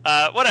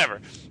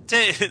 Whatever.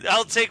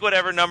 I'll take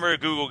whatever number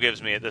Google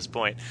gives me at this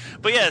point.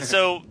 But yeah,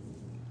 so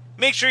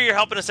make sure you're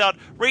helping us out.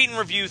 Rate and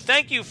review.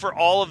 Thank you for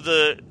all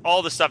the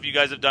stuff you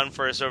guys have done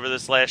for us over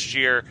this last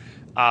year.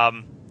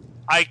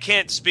 I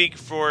can't speak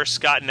for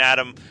Scott and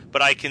Adam,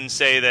 but I can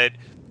say that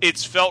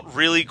it's felt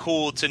really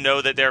cool to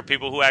know that there are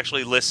people who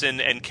actually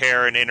listen and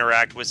care and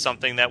interact with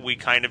something that we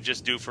kind of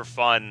just do for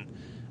fun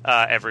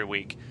every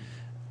week.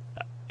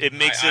 It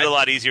makes it a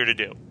lot easier to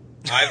do.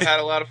 I've had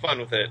a lot of fun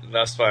with it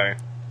thus far.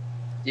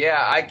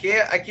 Yeah, I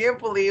can't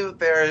believe that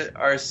there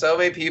are so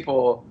many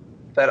people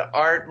that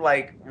aren't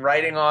like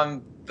writing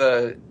on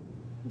the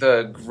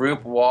the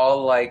group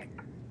wall, like,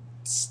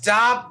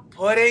 stop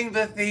putting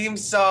the theme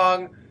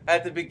song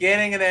at the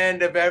beginning and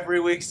end of every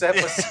week's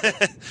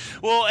episode.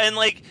 Well, and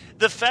like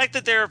the fact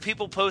that there are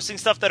people posting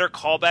stuff that are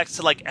callbacks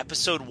to like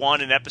episode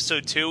 1 and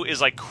episode 2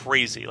 is like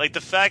crazy. Like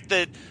the fact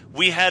that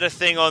we had a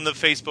thing on the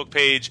Facebook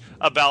page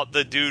about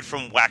the dude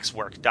from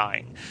Waxwork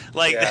dying.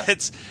 Like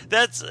that's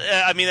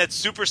I mean, that's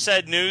super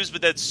sad news,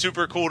 but that's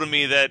super cool to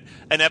me that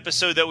an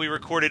episode that we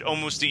recorded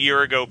almost a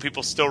year ago,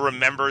 people still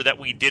remember that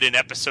we did an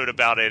episode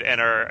about it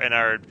and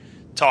are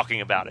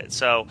talking about it.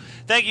 So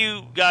thank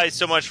you guys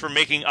so much for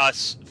making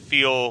us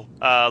feel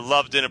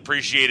loved and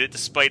appreciated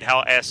despite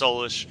how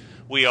asshole-ish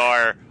we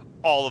are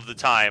all of the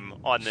time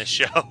on this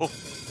show.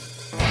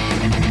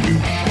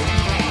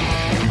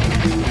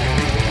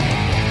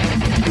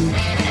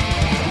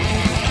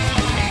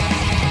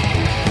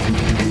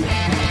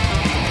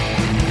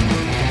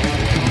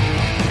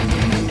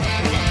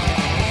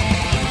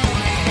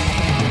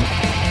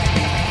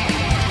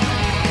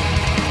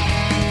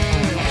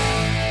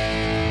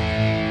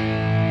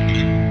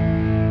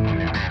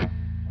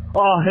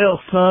 Oh, hell,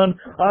 son,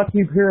 I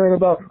keep hearing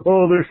about,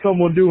 there's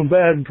someone doing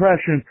bad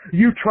impressions.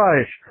 You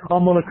try it.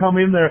 I'm gonna come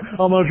in there,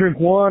 I'm gonna drink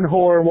 1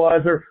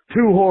 Horrorwiser, 2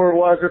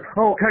 Horrorwiser,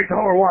 okay,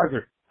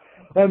 Horrorwiser.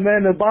 And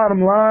then the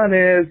bottom line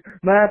is,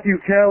 Matthew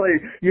Kelly,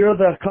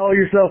 call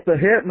yourself the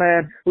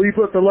Hitman. Well, you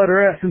put the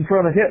letter S in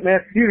front of Hitman,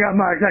 you got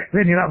my exact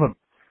opinion of him.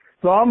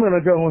 So I'm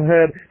gonna go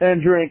ahead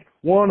and drink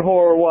 1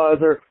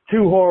 Horrorwiser, 2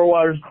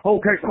 Horrorwisers,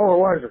 okay,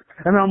 Horrorwiser.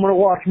 And I'm gonna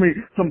watch me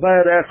some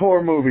badass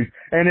horror movies.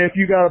 And if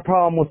you got a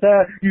problem with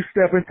that, you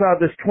step inside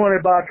this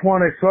 20 by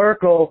 20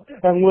 circle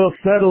and we'll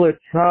settle it,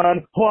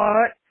 son.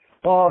 What?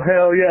 Oh,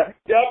 hell yeah.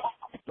 Yep.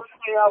 Put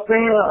me out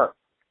there.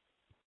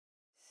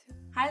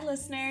 Hi,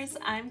 listeners.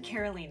 I'm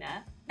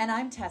Carolina. And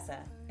I'm Tessa.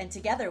 And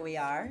together we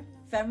are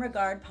Femme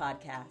Regard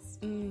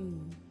Podcast.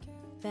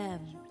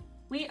 Femme.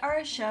 We are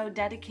a show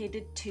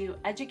dedicated to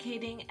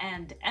educating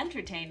and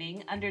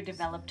entertaining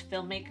underdeveloped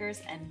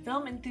filmmakers and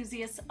film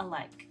enthusiasts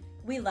alike.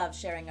 We love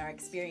sharing our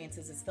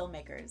experiences as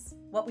filmmakers,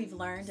 what we've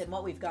learned and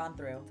what we've gone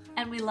through.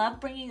 And we love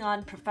bringing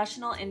on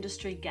professional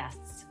industry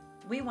guests.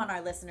 We want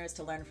our listeners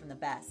to learn from the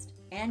best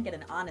and get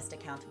an honest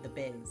account of the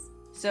biz.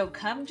 So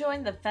come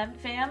join the Femme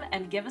Fam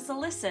and give us a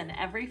listen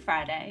every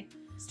Friday.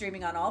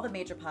 Streaming on all the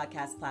major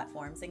podcast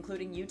platforms,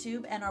 including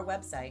YouTube and our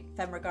website,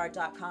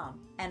 femregard.com,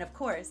 and of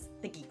course,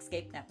 the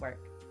Geekscape Network.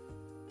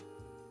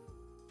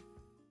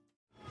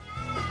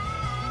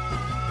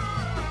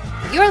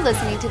 You're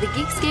listening to the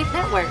Geekscape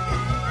Network.